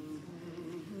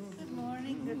 Good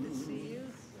morning. Good to see you.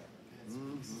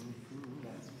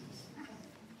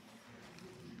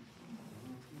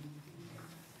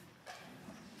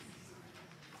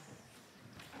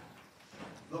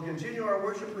 We'll continue our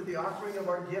worship with the offering of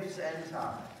our gifts and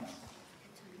tithes.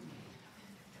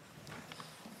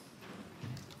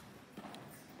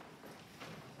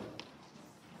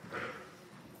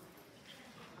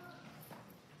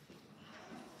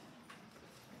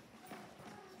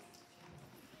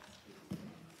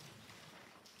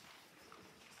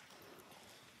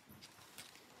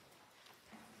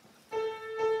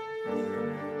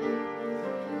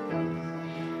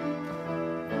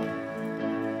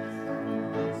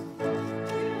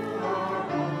 You are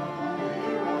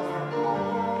holy.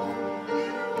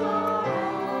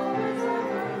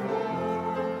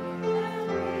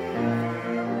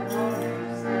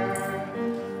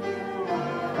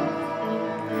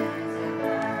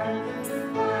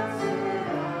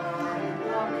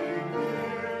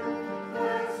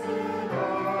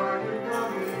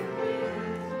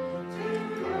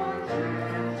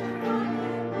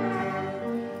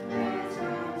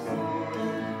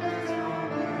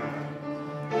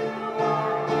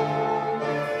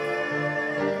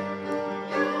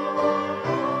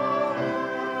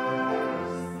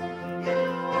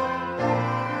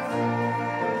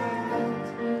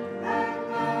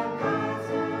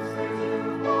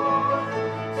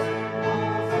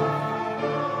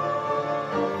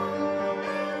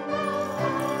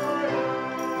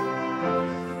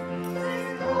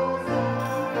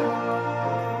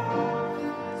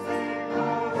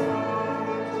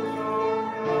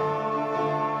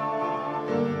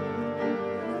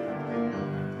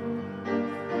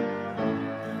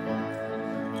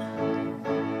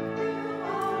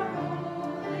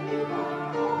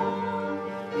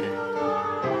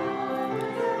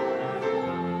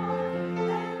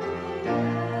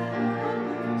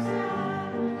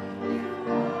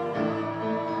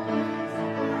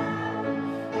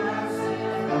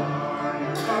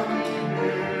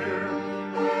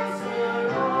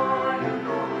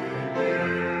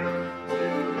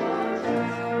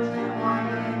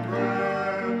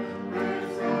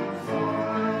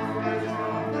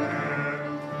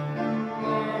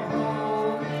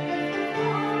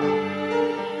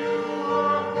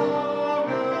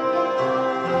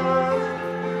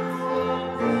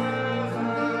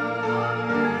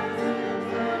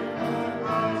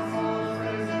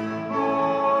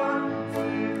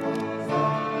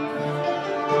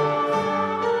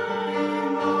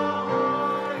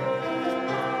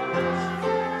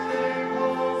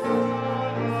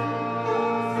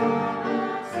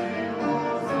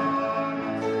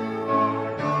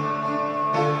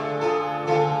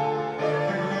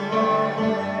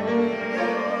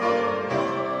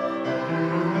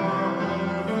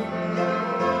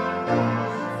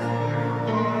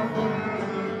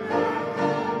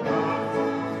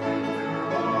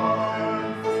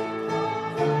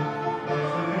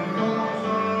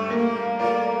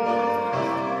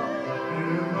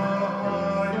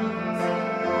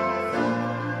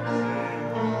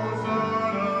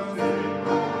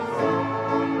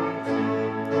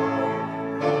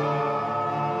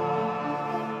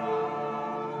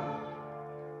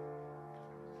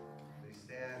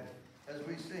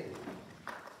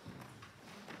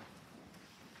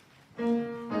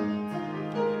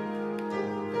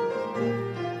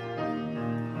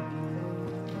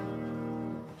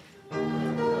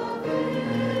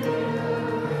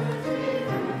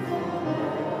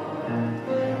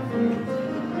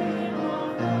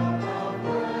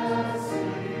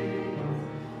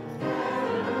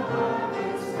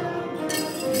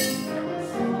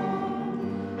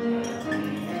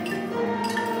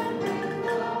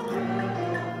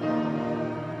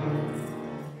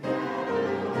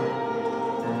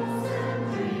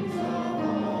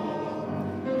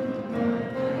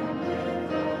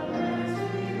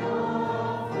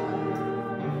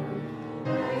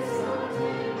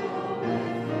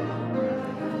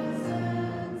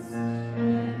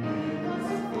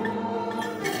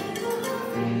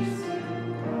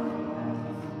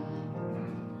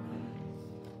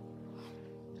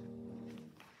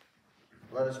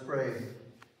 Let's pray.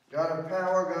 God of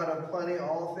power, God of plenty,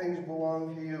 all things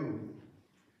belong to you.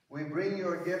 We bring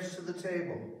your gifts to the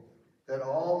table, that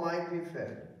all might be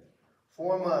fed.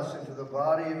 Form us into the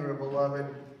body of your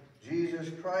beloved Jesus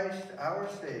Christ, our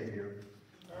Savior.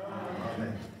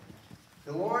 Amen.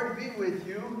 The Lord be with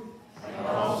you. And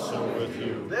also with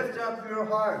you. Lift up your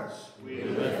hearts. We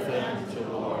lift them to the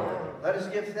Lord. Let us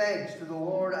give thanks to the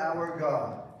Lord our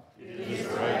God. It is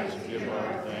right to give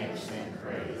our thanks and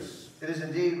praise. It is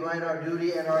indeed right, our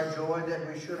duty and our joy, that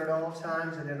we should at all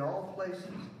times and in all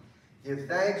places give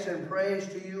thanks and praise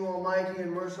to you, Almighty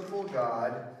and merciful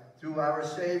God, through our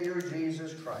Savior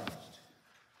Jesus Christ,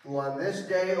 who on this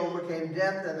day overcame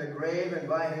death and the grave, and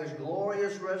by his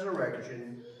glorious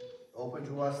resurrection opened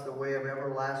to us the way of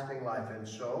everlasting life. And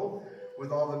so,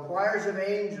 with all the choirs of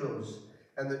angels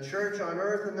and the church on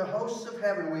earth and the hosts of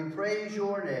heaven, we praise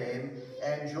your name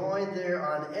and join their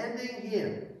unending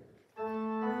hymn.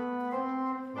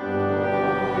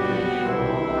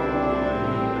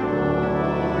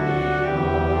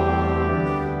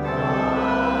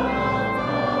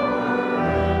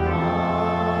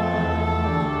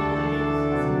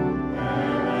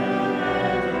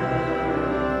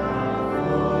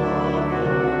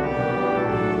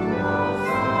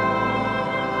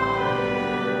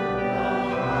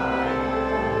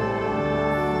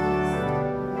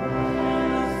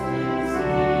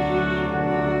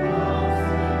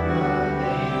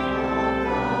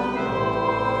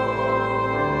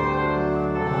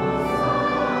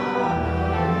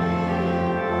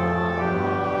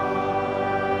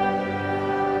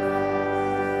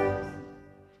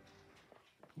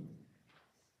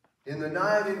 In the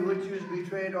night in which he was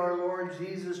betrayed, our Lord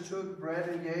Jesus took bread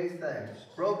and gave thanks,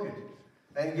 broke it,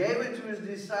 and gave it to his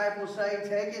disciples, saying,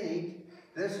 "Take and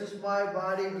eat. This is my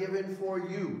body given for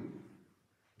you.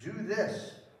 Do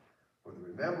this for the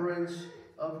remembrance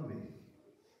of me."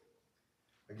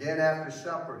 Again, after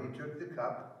supper, he took the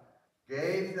cup,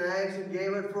 gave thanks, and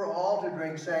gave it for all to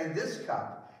drink, saying, "This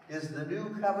cup is the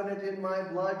new covenant in my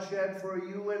blood, shed for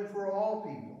you and for all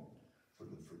people, for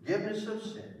the forgiveness of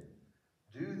sin.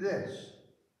 Do this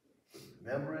for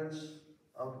the remembrance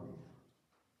of me."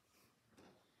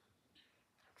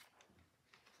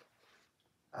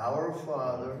 Our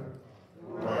Father,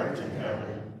 Who art in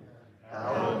heaven,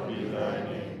 hallowed be thy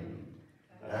name.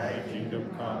 Thy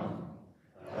kingdom come,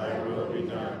 thy will be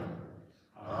done,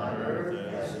 on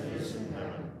earth as it is in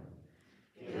heaven.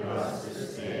 Give us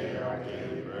this day our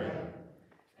daily bread,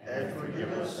 and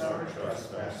forgive us our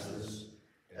trespasses,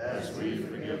 as we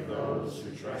forgive those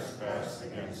who trespass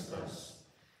against us.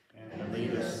 And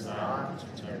lead us not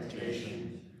into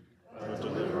temptation, but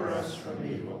deliver us from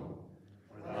evil.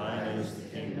 For thine is the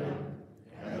kingdom,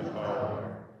 and the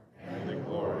power, and the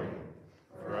glory,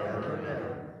 forever and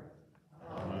ever.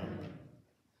 Amen.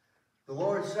 the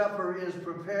Lord's Supper is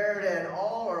prepared, and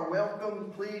all are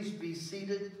welcome. Please be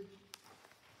seated.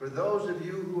 For those of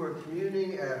you who are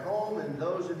communing at home and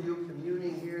those of you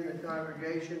communing here in the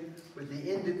congregation with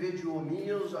the individual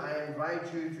meals, I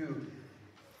invite you to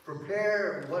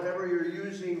prepare whatever you're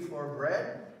using for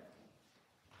bread.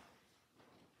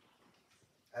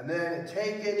 And then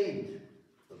take and eat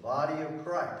the body of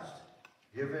Christ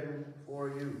given for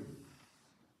you.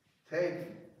 Take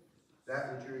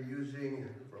that which you're using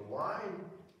for wine,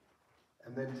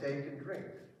 and then take and drink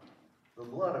the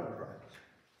blood of Christ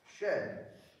shed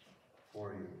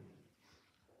for you.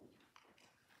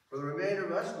 For the remainder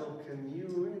of us, we'll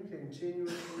commune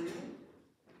continuously,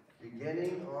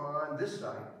 beginning on this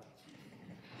side.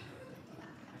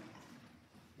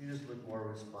 You just look more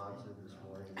responsive this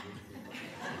morning.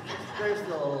 There's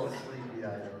still a little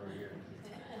sleepy-eyed over here.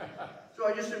 So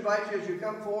I just invite you as you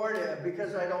come forward,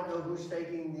 because I don't know who's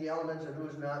taking the elements and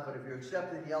who's not, but if you're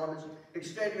accepting the elements,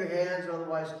 extend your hands,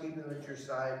 otherwise keep them at your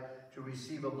side to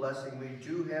receive a blessing. We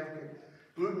do have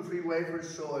gluten-free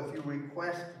wafers, so if you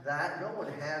request that, no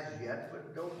one has yet,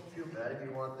 but don't feel bad. If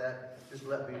you want that, just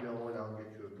let me know and I'll get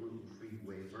you a gluten-free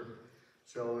wafer.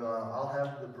 So I'll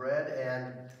have the bread,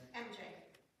 and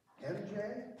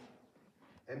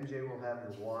MJ will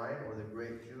have the wine or the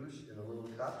grape juice in the little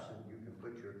cups, and you can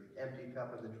put your empty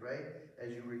cup in the tray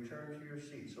as you return to your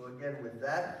seat. So again, with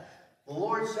that, the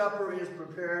Lord's Supper is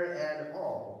prepared, and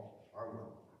all are welcome.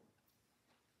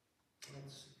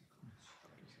 Let's see.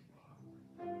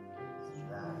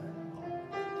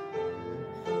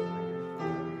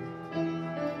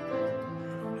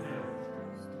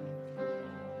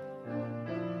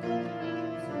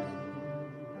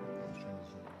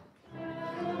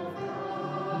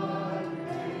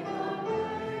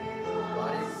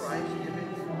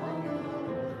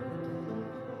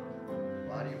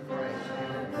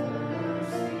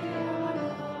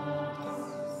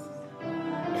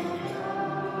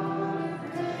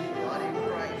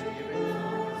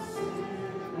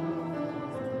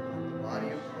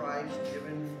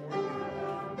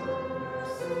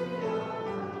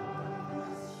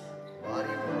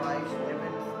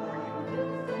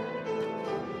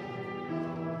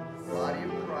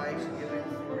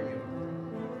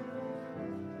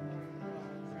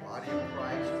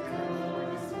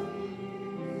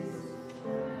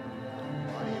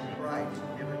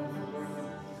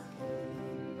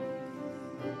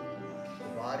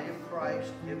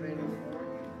 Christ given for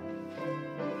you.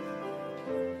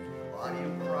 Body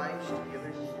of Christ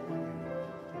given for you.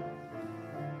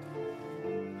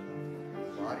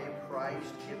 Body of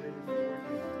Christ given for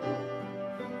you.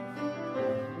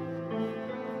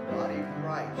 Body of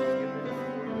Christ given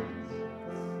for you.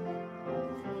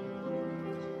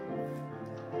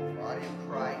 Body of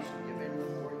Christ given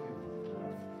for you.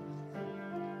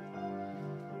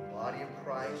 Body of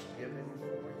Christ given for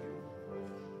you.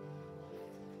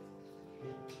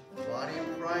 Body of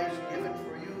Christ given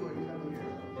for you, and come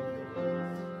here.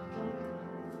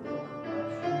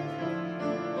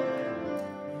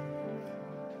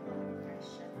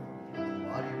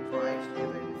 Body of Christ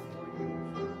given for you.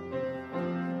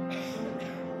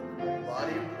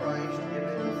 Body of Christ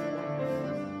given for you.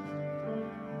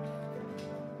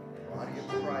 Body of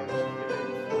Christ given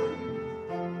for you.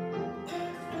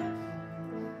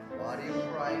 Body of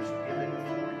Christ given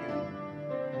for you.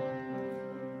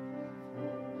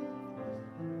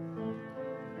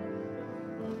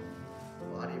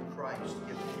 Body of Christ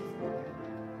given for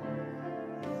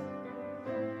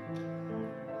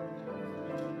you.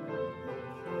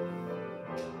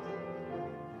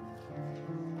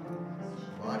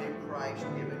 Body of Christ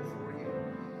given for you.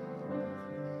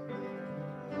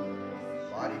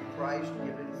 Body of Christ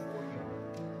given for you.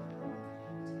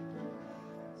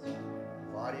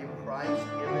 Body of Christ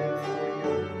given for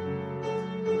you.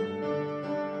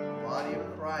 Body of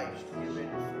Christ given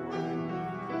for you.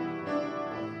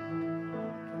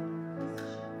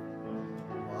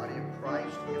 Body of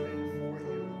Christ given for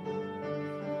you.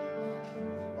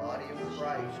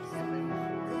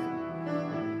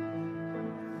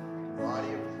 Body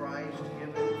of Christ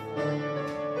given for you.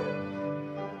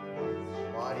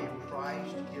 Body of Christ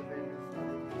given for you.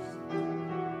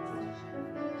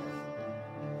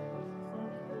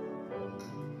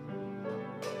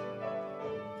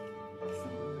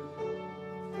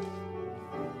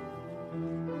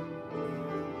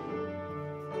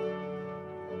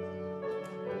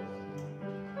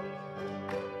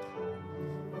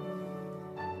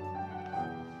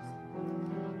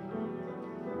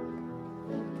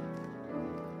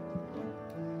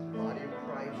 Body of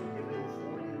Christ given for you. Body of Christ given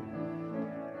for you.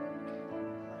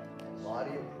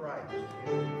 Body of Christ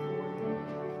given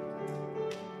for you.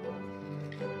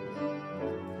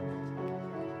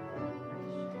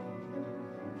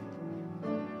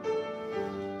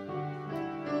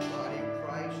 Body of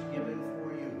Christ given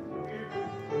for you.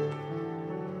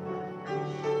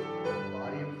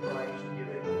 Body of Christ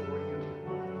given for you.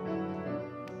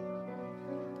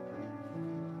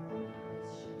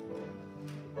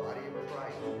 Body of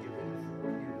Christ given for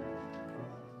you.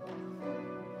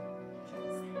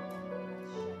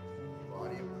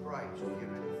 Body of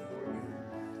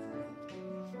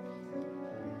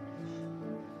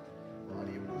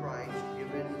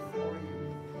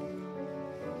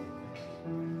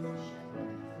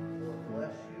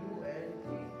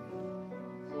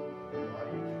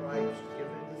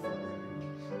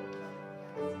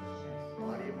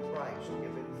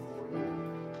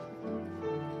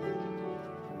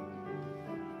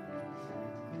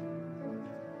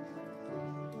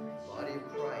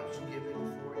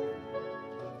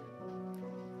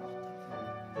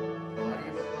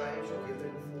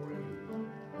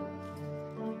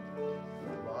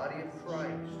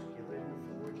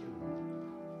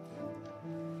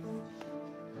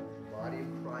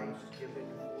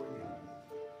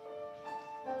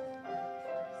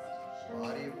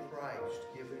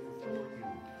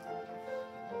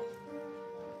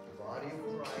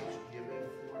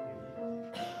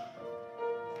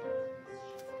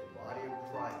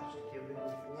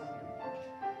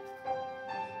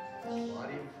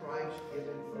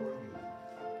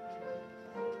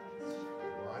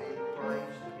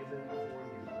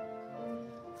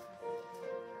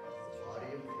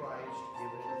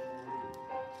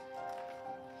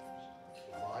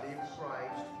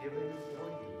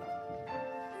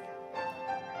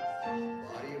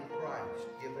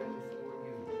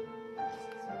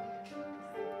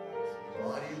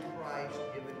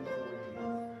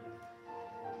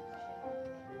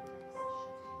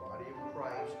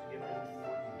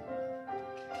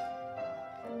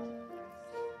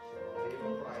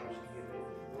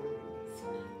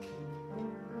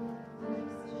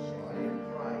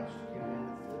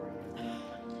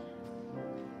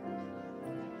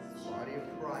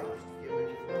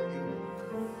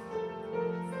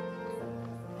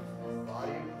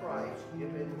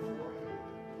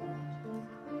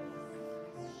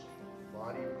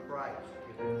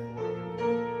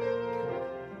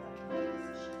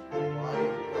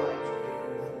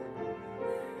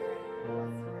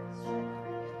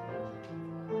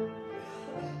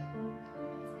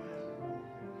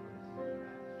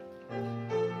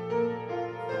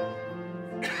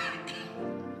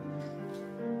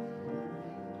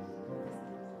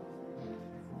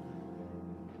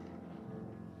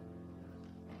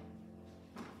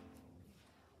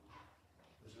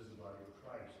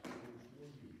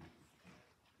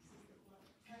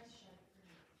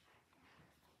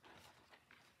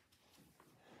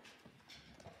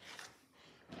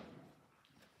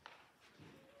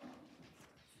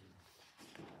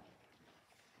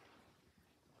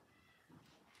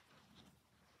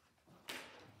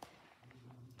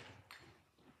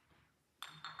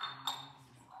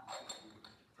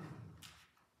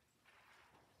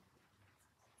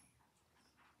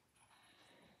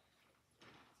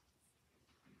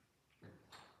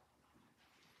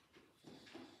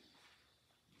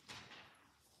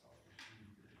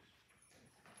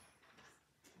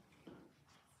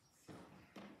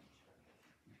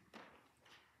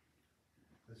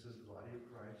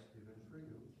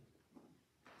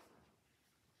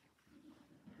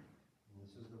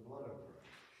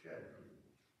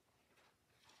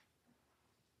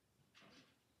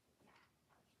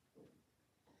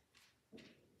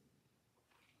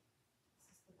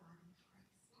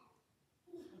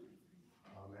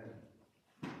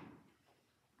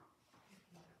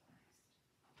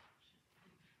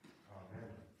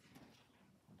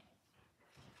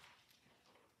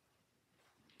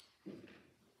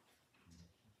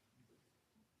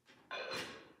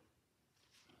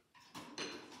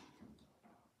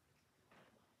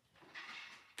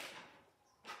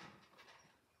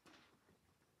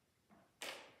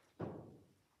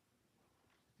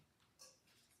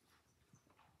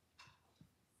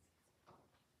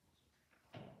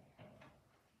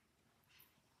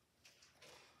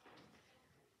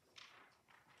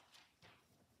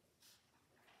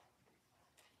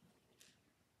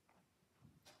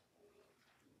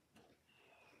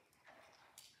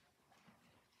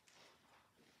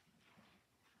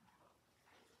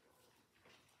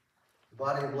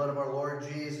body and blood of our Lord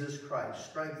Jesus Christ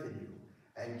strengthen you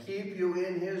and keep you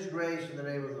in his grace in the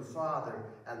name of the Father,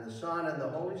 and the Son, and the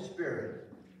Holy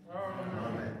Spirit.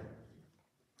 Amen.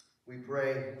 We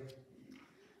pray,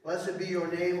 blessed be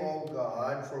your name, O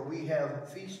God, for we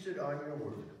have feasted on your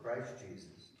word, Christ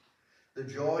Jesus, the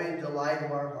joy and delight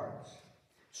of our hearts.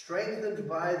 Strengthened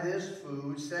by this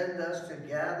food, send us to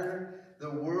gather the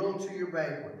world to your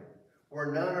banquet,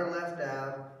 where none are left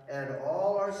out and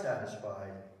all are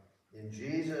satisfied. In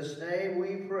Jesus' name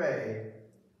we pray.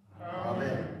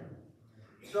 Amen.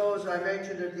 So as I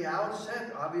mentioned at the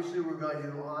outset, obviously we're going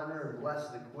to honor and bless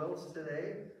the quilts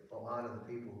today. We'll honor the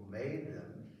people who made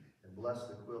them and bless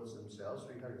the quilts themselves,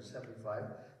 375.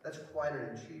 That's quite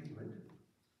an achievement.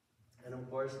 And of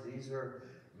course, these are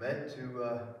meant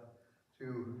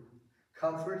to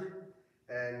comfort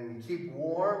and keep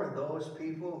warm those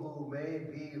people who may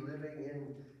be living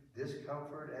in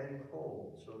discomfort and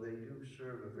cold. So they do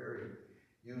serve a very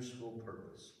useful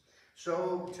purpose.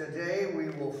 So today we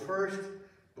will first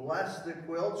bless the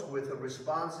quilts with a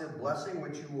responsive blessing,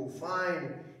 which you will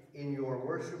find in your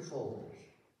worship folders.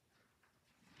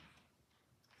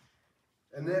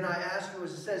 And then I ask you,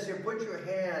 as it says here, put your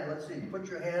hand, let's see, put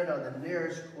your hand on the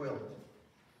nearest quilt.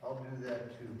 I'll do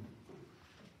that too.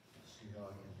 Let's see how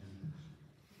I can do this.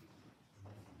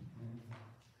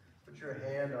 Put your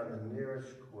hand on the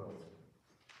nearest quilt.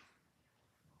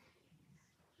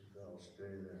 If that'll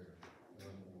stay there.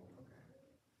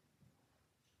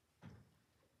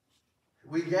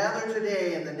 We gather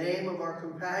today in the name of our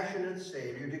compassionate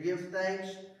Savior to give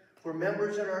thanks for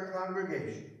members in our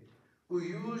congregation who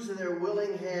use their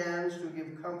willing hands to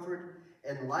give comfort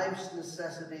and life's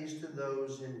necessities to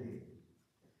those in need.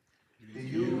 To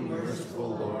you,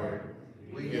 merciful Lord,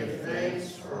 we give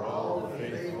thanks for all the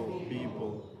faithful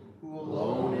people who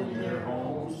alone in their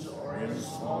homes or in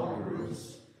small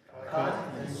groups cut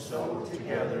and sew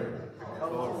together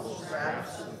colorful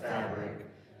scraps of fabric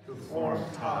to form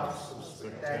tops of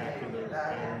spectacular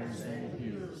patterns and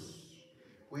hues.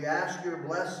 We ask your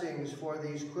blessings for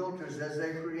these quilters as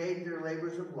they create their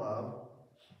labors of love.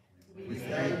 We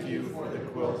thank you for the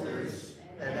quilters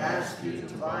and ask you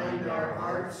to bind our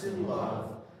hearts in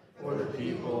love for the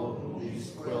people whom these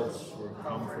quilts were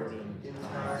comforting in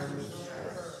times of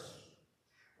stress.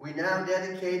 We now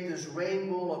dedicate this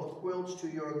rainbow of quilts to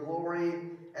your glory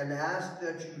and ask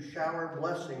that you shower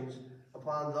blessings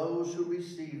upon those who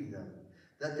receive them,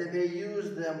 that they may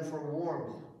use them for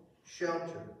warmth,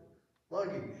 shelter,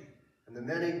 luggage, and the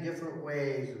many different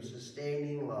ways of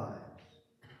sustaining lives.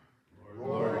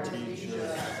 Lord, teach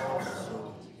us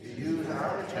also to use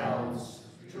our talents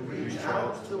to reach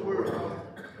out to the world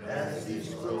as these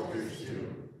quilters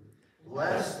do.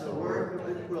 Bless the work of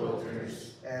the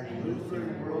quilters and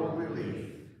Lutheran World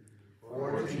Relief.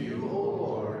 For to you, O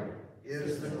Lord,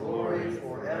 is the glory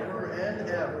forever and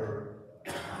ever.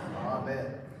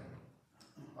 Amen.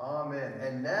 Amen.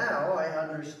 And now I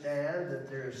understand that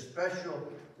there is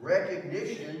special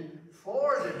recognition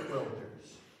for the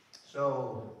quilters.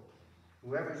 So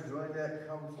whoever's doing that,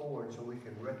 come forward so we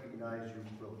can recognize you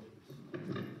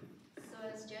quilters. So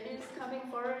as Jenny is coming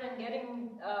forward and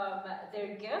getting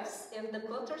their gifts, if the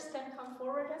quilters can come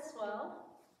forward as well,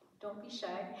 don't be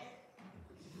shy.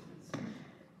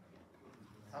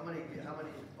 How many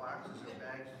boxes or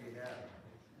bags do you have?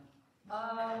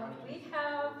 We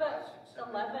have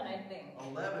 11, I think.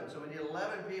 11. So we need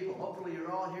 11 people. Hopefully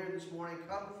you're all here this morning.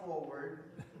 Come forward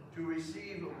to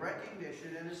receive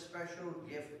recognition and a special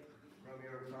gift from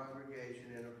your congregation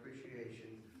in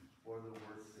appreciation for the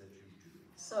work that you do.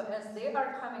 So as they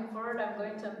are coming forward, I'm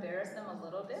going to embarrass them a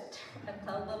little bit and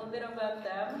tell a little bit about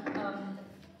them.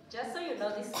 Just so you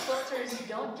know, these quilters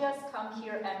don't just come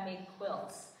here and make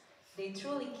quilts. They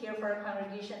truly care for our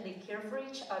congregation. They care for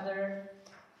each other.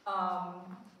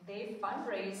 They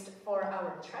fundraised for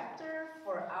our tractor,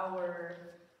 for our,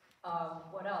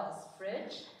 what else?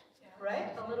 Fridge,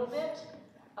 right? A little bit.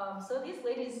 So these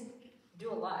ladies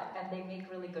do a lot, and they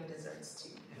make really good desserts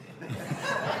too.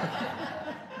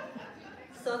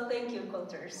 So thank you,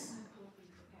 quilters.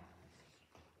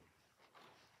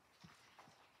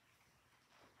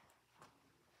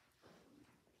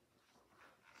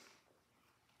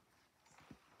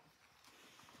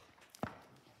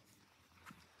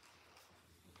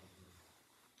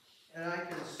 And I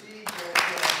can see that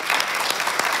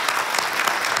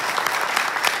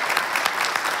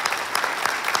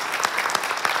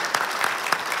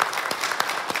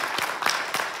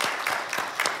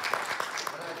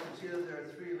there are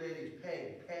three ladies,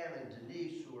 Pam and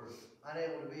Denise, who are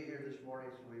unable to be here this morning,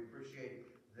 so we appreciate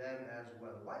them as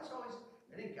well. Why is always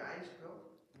any guys go?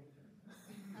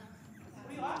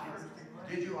 We offer.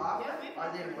 Did you offer? Yeah, we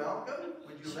Are they offered. welcome?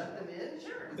 Would you let them in?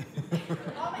 Sure.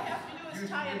 All they have to do You is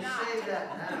tie a knot. say that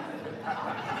now.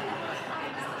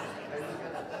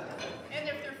 And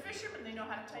if they're fishermen, they know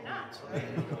how to tie knots. There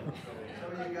you go.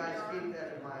 Some of you guys keep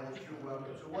that in mind, that you're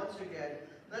welcome. So once again,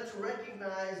 let's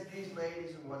recognize these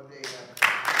ladies and what they have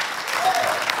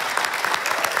done.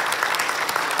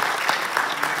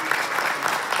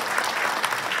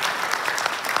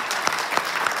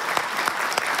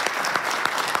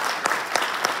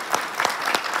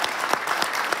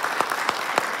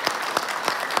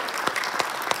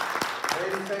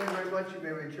 Ladies, thank you very much. You may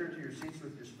return to your seats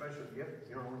with your special gift.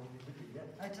 You don't know what you get.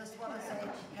 I just want to say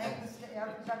thanks to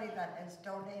everybody that has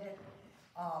donated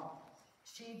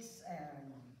sheets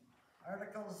and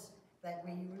articles that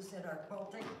we use in our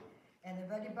quilting. And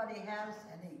if anybody has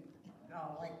any,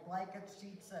 like blanket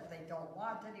sheets that they don't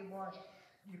want anymore,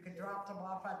 you can drop them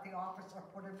off at the office or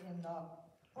put them in the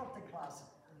quilting closet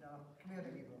in the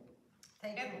community room.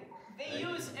 Thank And you. they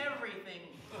use everything.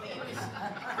 They use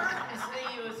curtains, they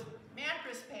use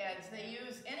mattress pads, they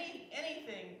use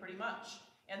anything pretty much.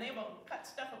 And they will cut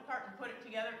stuff apart and put it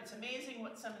together. It's amazing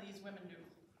what some of these women do.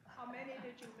 How many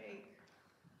did you make?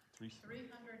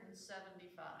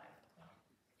 375.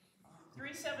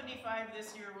 375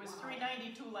 this year was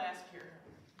 392 last year.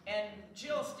 And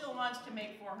Jill still wants to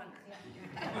make 400.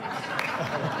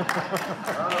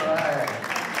 All right.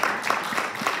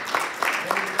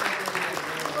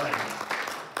 Thank you.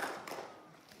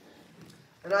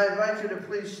 And I invite you to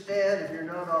please stand, if you're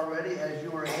not already, as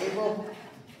you are able,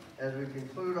 as we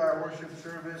conclude our worship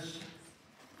service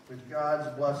with God's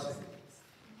blessing.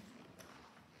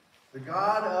 The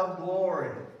God of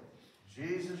glory,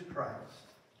 Jesus Christ,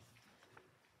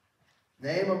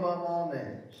 name above all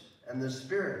names, and the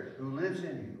Spirit who lives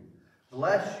in you,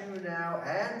 bless you now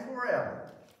and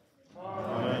forever.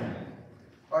 Amen.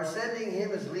 Our sending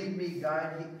hymn is Lead Me,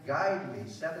 Guide Me,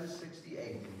 768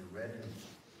 in your red hymn.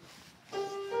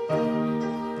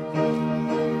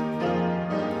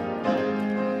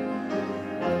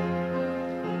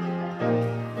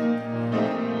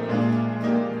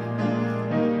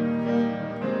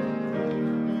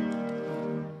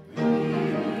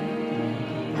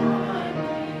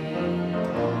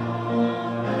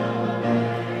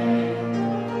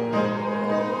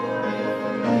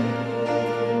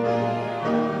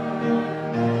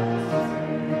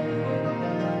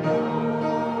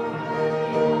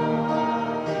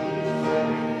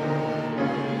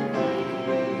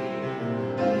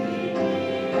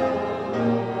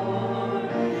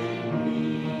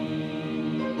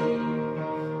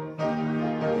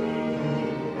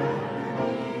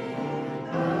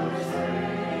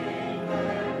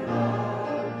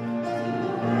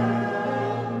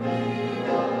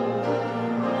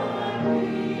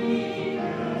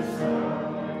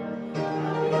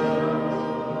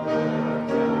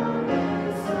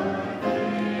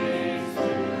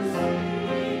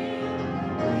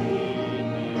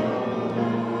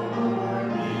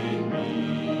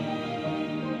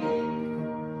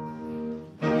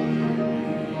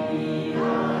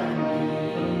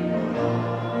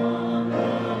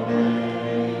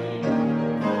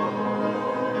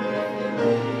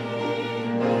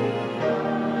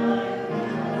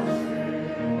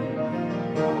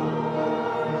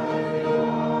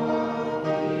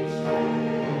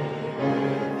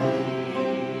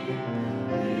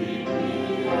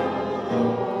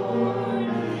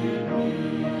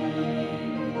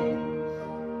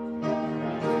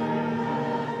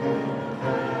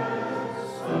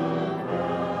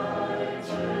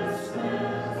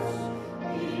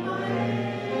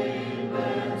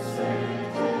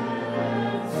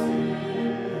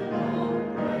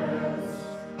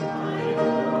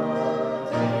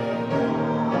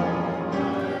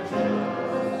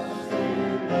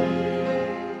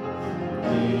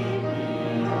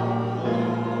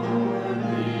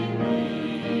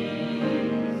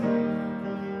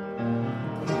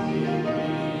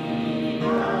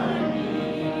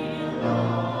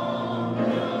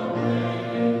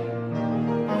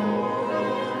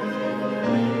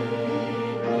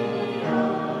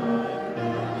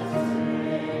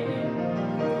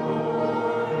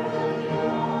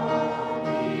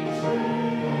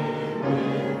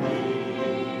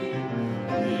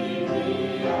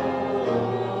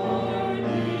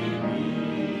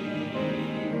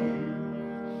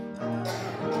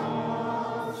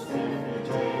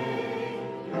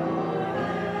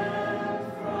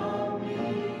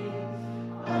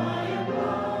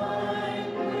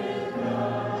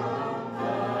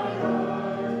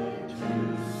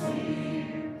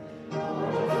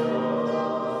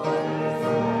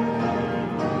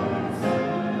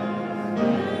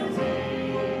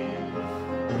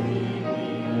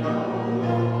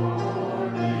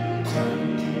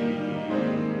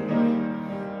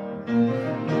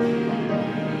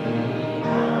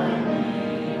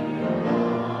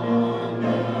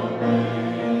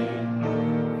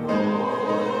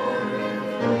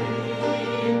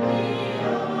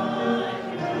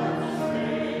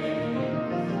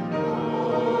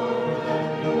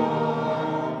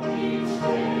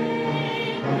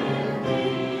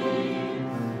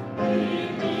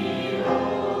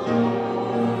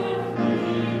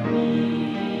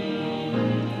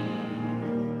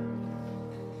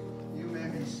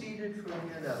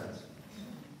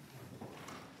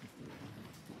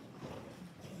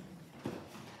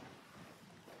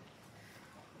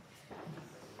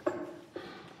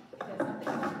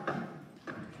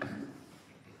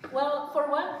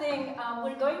 one thing,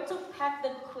 we're going to pack the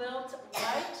quilt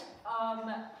right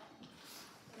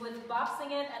with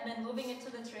boxing it and then moving it to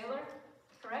the trailer,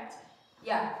 correct?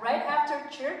 Yeah, right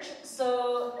after church.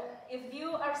 So if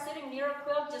you are sitting near a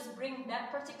quilt, just bring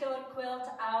that particular quilt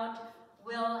out.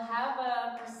 We'll have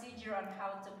a procedure on how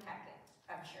to pack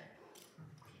it, I'm sure.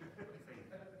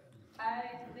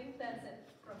 I think that's it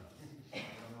from me.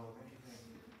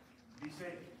 Be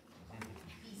safe.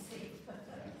 Be safe.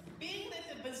 Being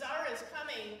that the bazaar is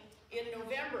coming in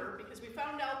November, because we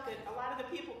found out that a lot of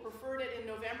the people preferred it in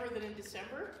November than in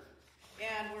December,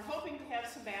 and we're hoping to have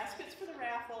some baskets for the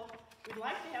raffle. We'd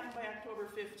like to have them by October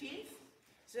 15th,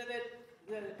 so that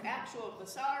the actual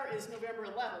bazaar is November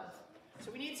 11th.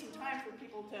 So we need some time for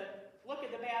people to look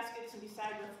at the baskets and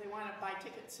decide if they want to buy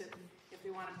tickets and if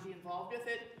they want to be involved with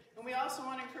it. And we also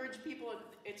want to encourage people,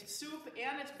 it's soup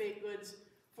and it's baked goods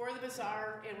for the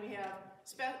bazaar, and we have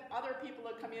other people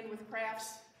that come in with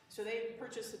crafts, so they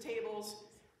purchase the tables.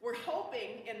 We're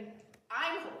hoping, and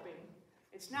I'm hoping,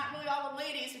 it's not really all the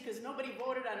ladies because nobody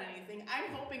voted on anything,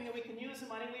 I'm hoping that we can use the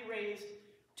money we raised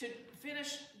to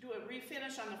do a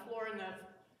refinish on the floor in the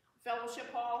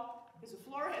fellowship hall, because the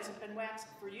floor hasn't been waxed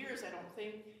for years, I don't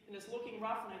think, and it's looking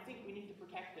rough, and I think we need to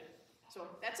protect it. So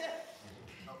that's it.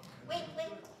 Wait.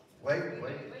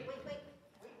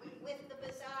 With the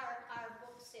bazaar, our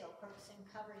book sale, Corks and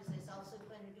Covers, is also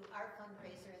going to do our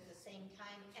fundraiser at the same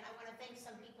time. And I want to thank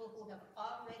some people who have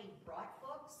already brought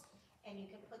books, and you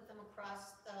can put them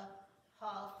across the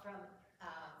hall from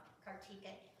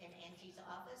Kartika and Angie's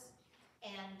office.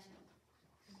 And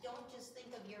don't just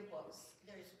think of your books.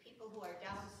 There's people who are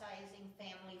downsizing,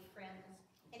 family, friends,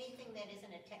 anything that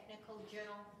isn't a technical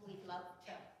journal, we'd love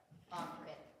to offer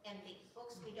it. And the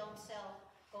books we don't sell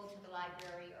go to the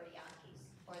library or Yankees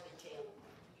or the jail.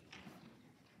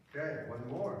 Okay, one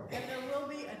more. And there will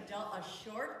be a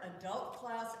short adult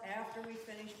class after we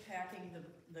finish packing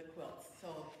the quilts.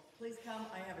 So please come,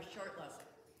 I have a short lesson.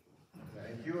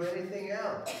 Thank you. Anything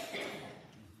else?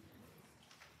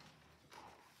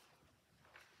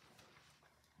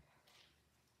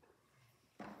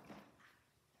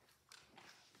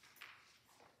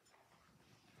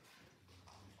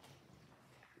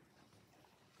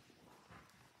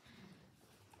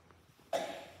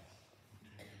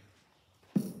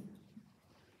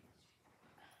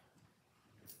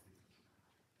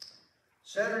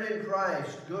 Centered in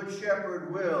Christ, Good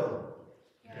Shepherd will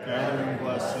gather in